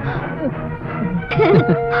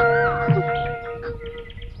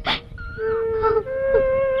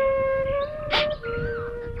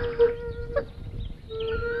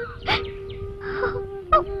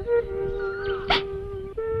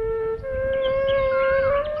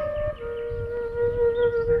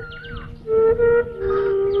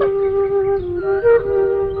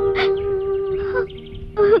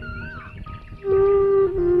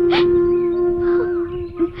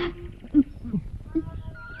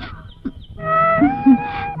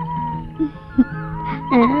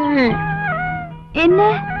 என்ன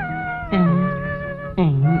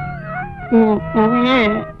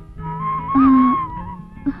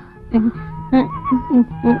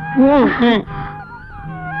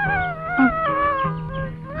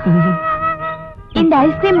இந்த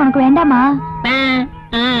ஐஸ்கிரீம் உனக்கு வேண்டாமா?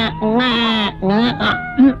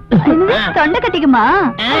 தொண்டை கட்டிக்குமா?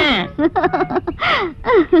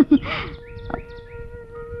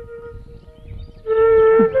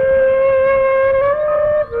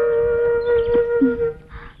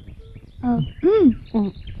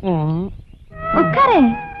 உட்காரு.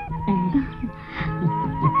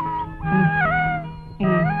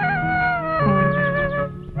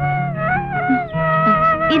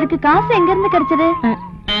 இதுக்கு காசு எங்க இருந்து கிடைச்சது?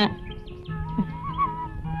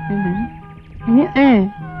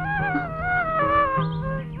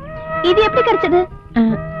 இது எப்படி கிடைச்சது?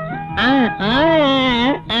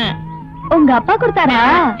 உங்க அப்பா கொடுத்தாரா?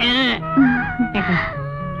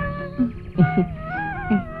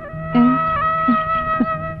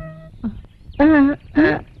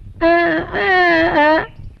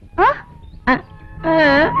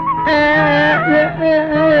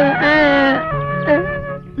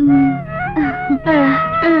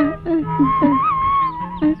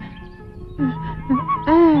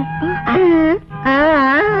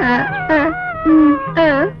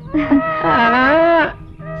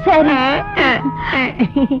 சரி.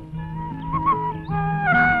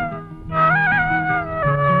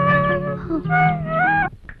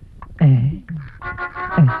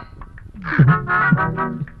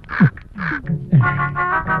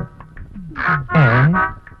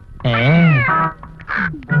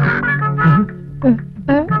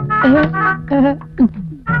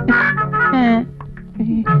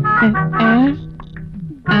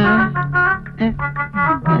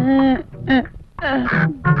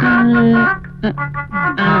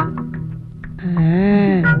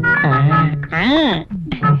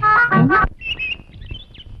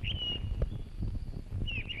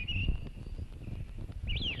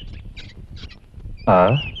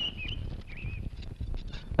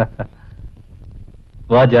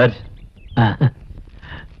 வா ஜார்ஜ்.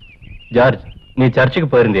 ஜார்ஜ், நீ சர்ச்சுக்கு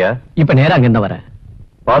போயிருந்தியா? இப்ப நேரா அங்க இருந்து வரேன்.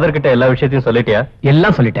 ஃபாதர் கிட்ட எல்லா விஷயத்தையும் சொல்லிட்டியா?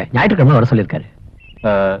 எல்லாம் சொல்லிட்டேன். ஞாயிற்றுக்கிழமை வர சொல்லிருக்காரு.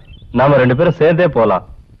 நாம 2 பேரும் சேர்ந்தே போலாம்.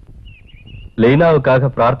 லீனாவுக்காக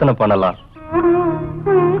பிரார்த்தனை பண்ணலாம்.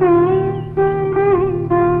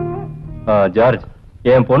 ஜார்ஜ்,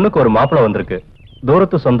 என் பொண்ணுக்கு ஒரு மாப்பிளை வந்திருக்கு.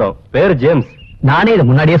 தூரத்து சொந்தம், பேரு ஜேம்ஸ். நானே இதை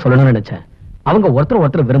முன்னாடியே சொல்லணும்னு நினைச்சேன். அவங்க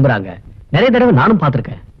ஒருத்தர் விரும்புறாங்க. நிறைய தடவை நானும்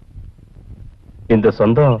பார்த்திருக்கேன். இந்த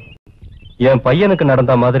சொந்தம் என் பையனுக்கு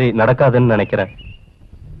நடந்த மாதிரி நடக்காதுன்னு நினைக்கிறேன்.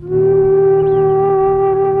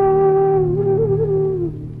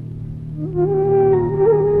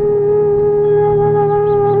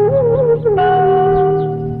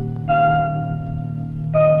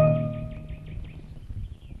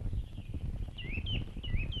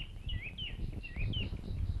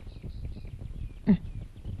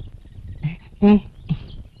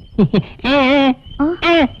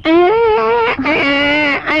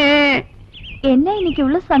 என்ன இன்னைக்கு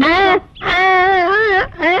இவ்வளவு சந்தோஷம்?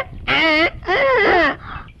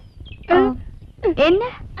 என்ன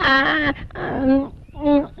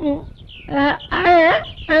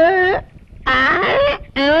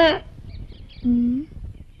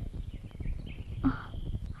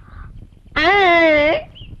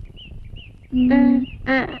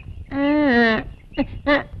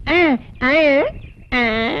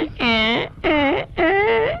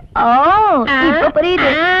இப்ப புரியுது.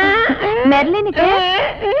 மெர்லினுக்கு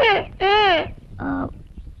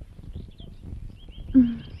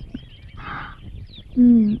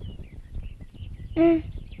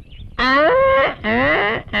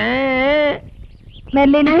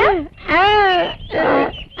மெர்லினுக்கு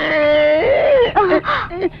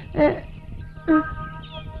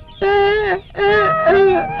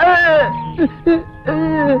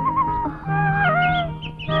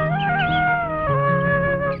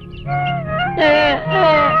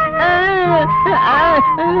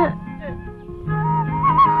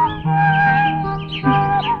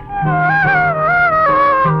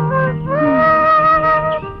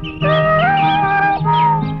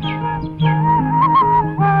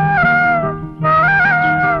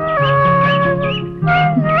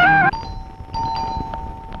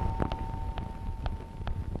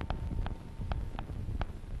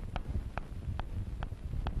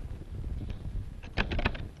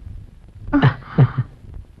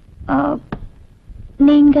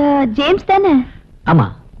நீங்க ஜேம்ஸ் தானே? ஆமா.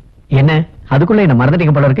 என்ன அதுக்குள்ள என்ன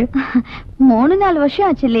மறந்துட்டீங்க போல இருக்கு. 3-4 வருஷம்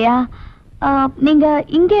ஆச்சு இல்லையா? நீங்க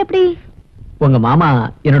இங்க எப்படி? உங்க மாமா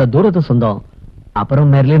என்னோட தூரத்து சொந்தம்.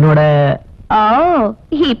 அப்புறம் மெர்லினோட.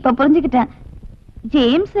 இப்ப புரிஞ்சுக்கிட்டேன்.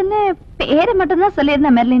 ஜேம்ஸ்ன்னு பேரை மட்டும் தான்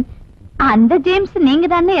சொல்லியிருந்தேன். மெர்லின் அந்த ஜேம்ஸ் நீங்க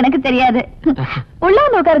தானே எனக்கு தெரியாது. உள்ள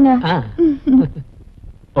வந்து உட்காருங்க.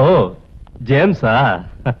 ஓ ஜேம்ஸா?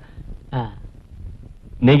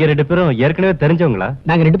 நீங்க 2 பேரும் ஏற்கனவே தெரிஞ்சவங்களா?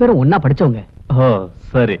 நாங்க 2 பேரும் ஒன்னா படிச்சவங்க. ஓ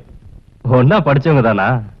சரி, ஒன்னா படிச்சவங்க தானா?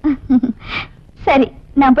 சரி,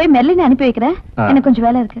 நான் போய் மெர்லின் அனுப்பி வைக்கிறேன். எனக்கு கொஞ்சம்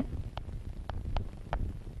வேலை இருக்கு.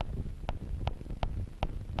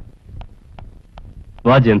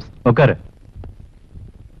 வா ஜேம்ஸ், உட்காரு.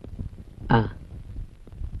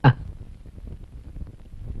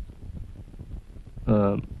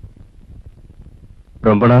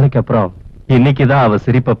 ரொம்ப நாளைக்கு அப்புறம் இன்னைக்குதான் அவ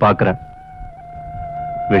சிரிப்பை பாக்குறேன்.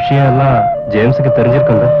 விஷயம் எல்லாம் ஜேம்ஸுக்கு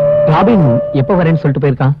தெரிஞ்சிருக்குங்க. ராபின் எப்ப வரேன்னு சொல்லிட்டு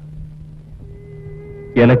போயிருக்கான்.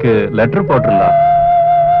 எனக்கு லெட்டர் போட்டிருந்தா,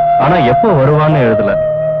 ஆனா எப்ப வருவான்னு எழுதல.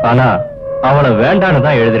 ஆனா அவளை வேண்டான்னு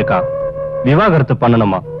தான் எழுதிருக்கான். விவாகரத்து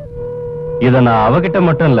பண்ணணுமா? இத நான் அவகிட்ட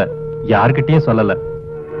மட்டும் இல்ல, யார்கிட்டயும் சொல்லல.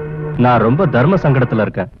 நான் ரொம்ப தர்ம சங்கடத்துல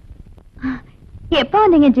இருக்கேன். எப்ப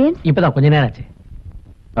வந்தீங்க ஜேம்ஸ்? இப்பதான் கொஞ்ச நேரம் ஆச்சு.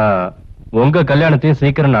 உங்க கல்யாணத்தையும்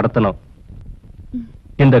சீக்கிரம் நடத்தணும்.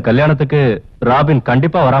 இந்த கல்யாணத்துக்கு ராபின்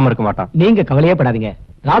கண்டிப்பா வராம இருக்க மாட்டான். நீங்க கவலையே படாதீங்க.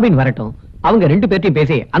 ராபின் வரட்டும். அவங்க 2 பேர்த்தையும்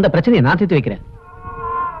பேசி அந்த பிரச்சனையை நான் தீர்த்து வைக்கிறேன்.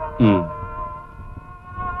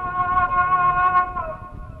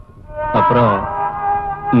 அப்புறம்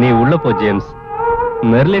நீ உள்ள போ ஜேம்ஸ்.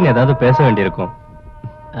 மெர்லின் ஏதாவது பேச வேண்டியிருக்கும்.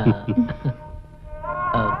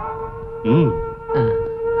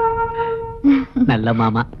 நல்ல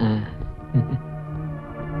மாமா.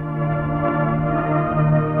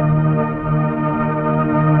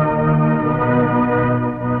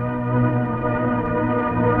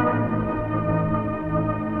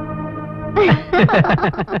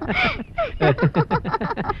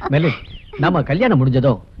 மெர்லின், நாம கல்யாணம்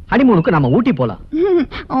முடிஞ்சதோ ஹனிமூனுக்கு நாம ஊட்டி போலாம்.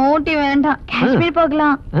 ஊட்டி வேண்டாம், காஷ்மீர்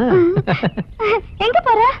போகலாம். எங்க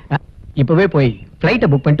போற? இப்பவே போய் ஃளைட்ட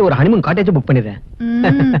புக் பண்ணிட்டு ஒரு ஹனிமூன் காட்டேஜ் புக் பண்ணிடுறேன்.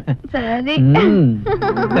 சரி.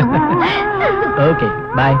 Okay,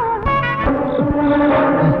 by.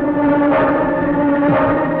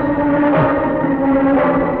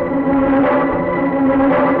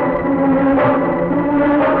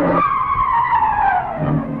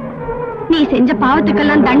 நீ செஞ்ச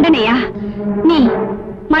பாவத்துக்கெல்லாம் தண்டனையா? நீ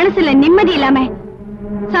மனசுல நிம்மதி இல்லாம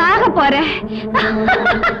சாக போற.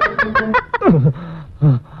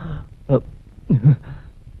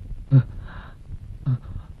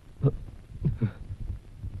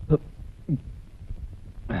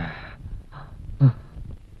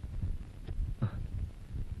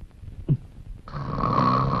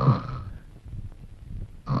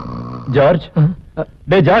 ஜார்ஜ்,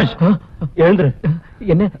 டே ஜார்ஜ், எழுந்துரு.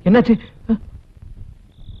 என்னாச்சு?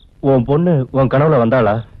 உன் பொண்ணு உன் கனவுல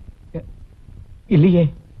வந்தாளா? இல்லையே.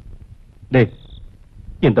 டே,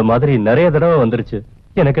 இந்த மாதிரி நிறைய தடவை வந்துருச்சு.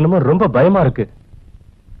 எனக்கு என்னமோ ரொம்ப பயமா இருக்கு.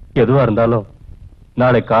 எதுவா இருந்தாலும்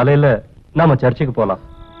நாளை காலையில நாம சர்ச்சுக்கு போலாம்.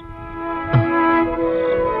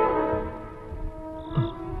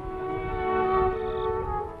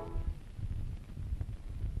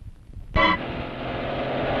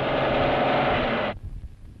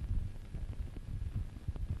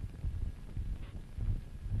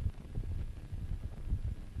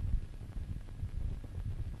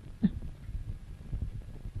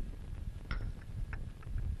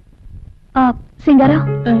 சிங்காரா,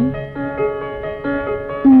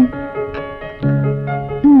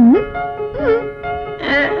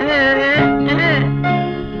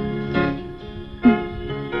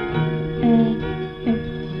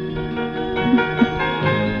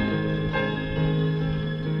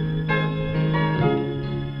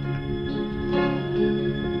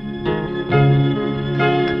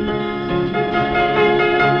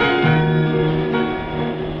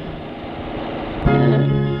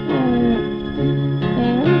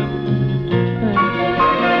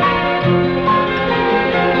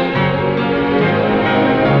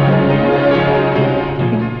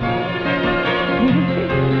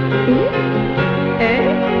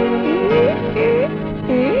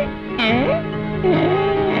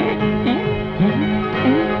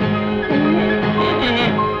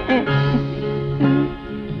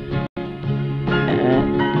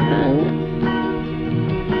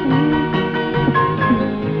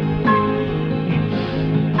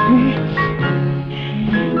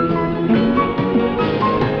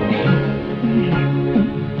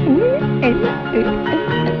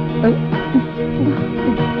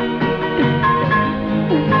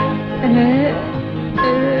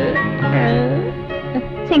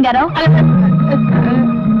 சிங்காரா,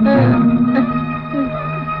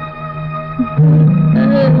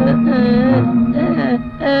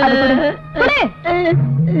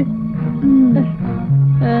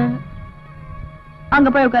 அங்க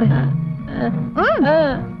போய் உட்காரு.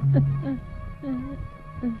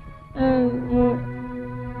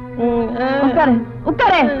 உட்காரு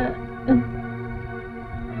உட்காரு.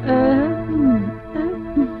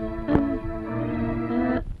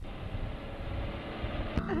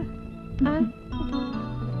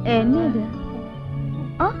 என்ன இது?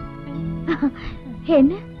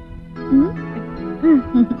 என்ன?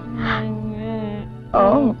 ஓ,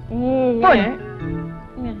 போடு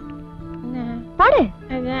போடு.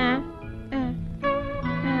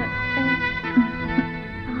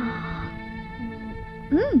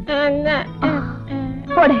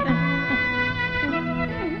 போடு,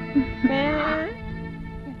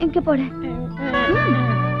 இங்க போடு.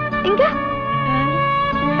 இங்க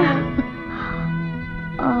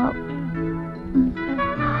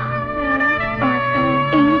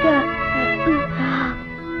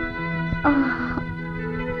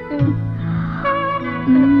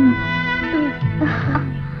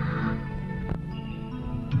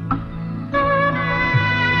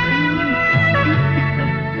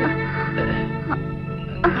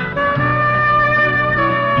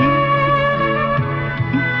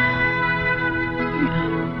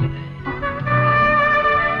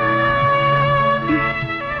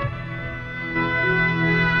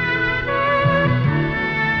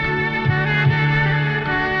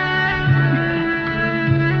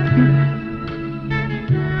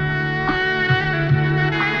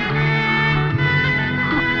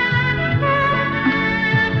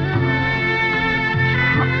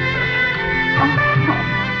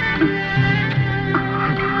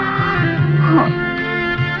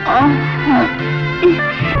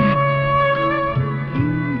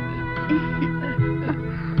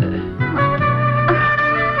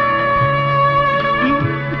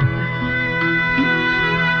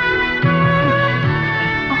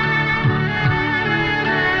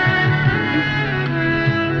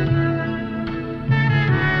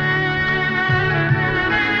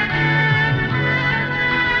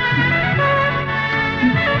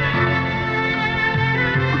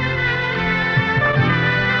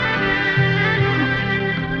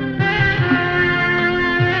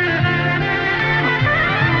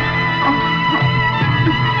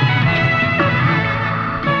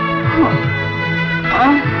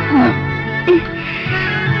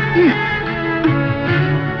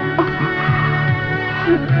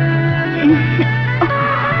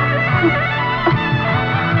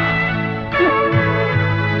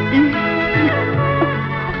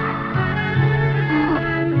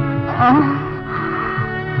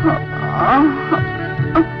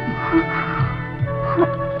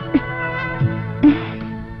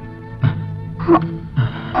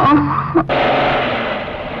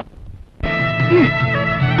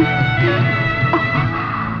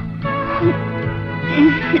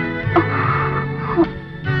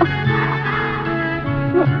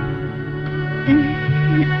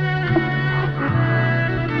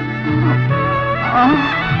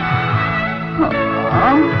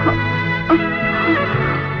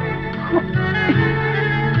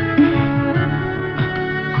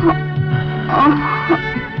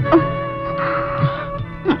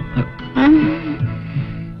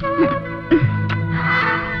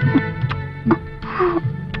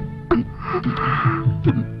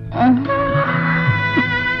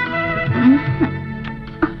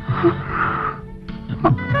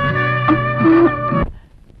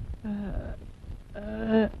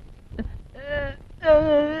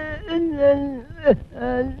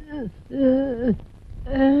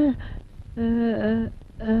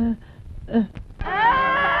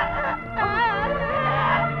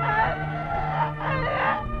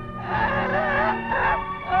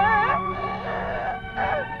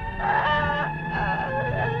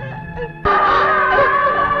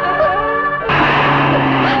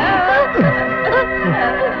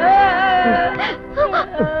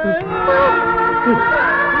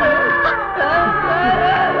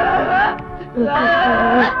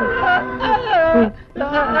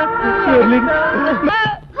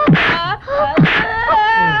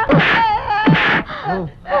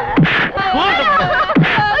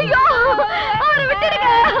ஐயோ, அவனை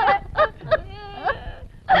விட்டுடுங்க.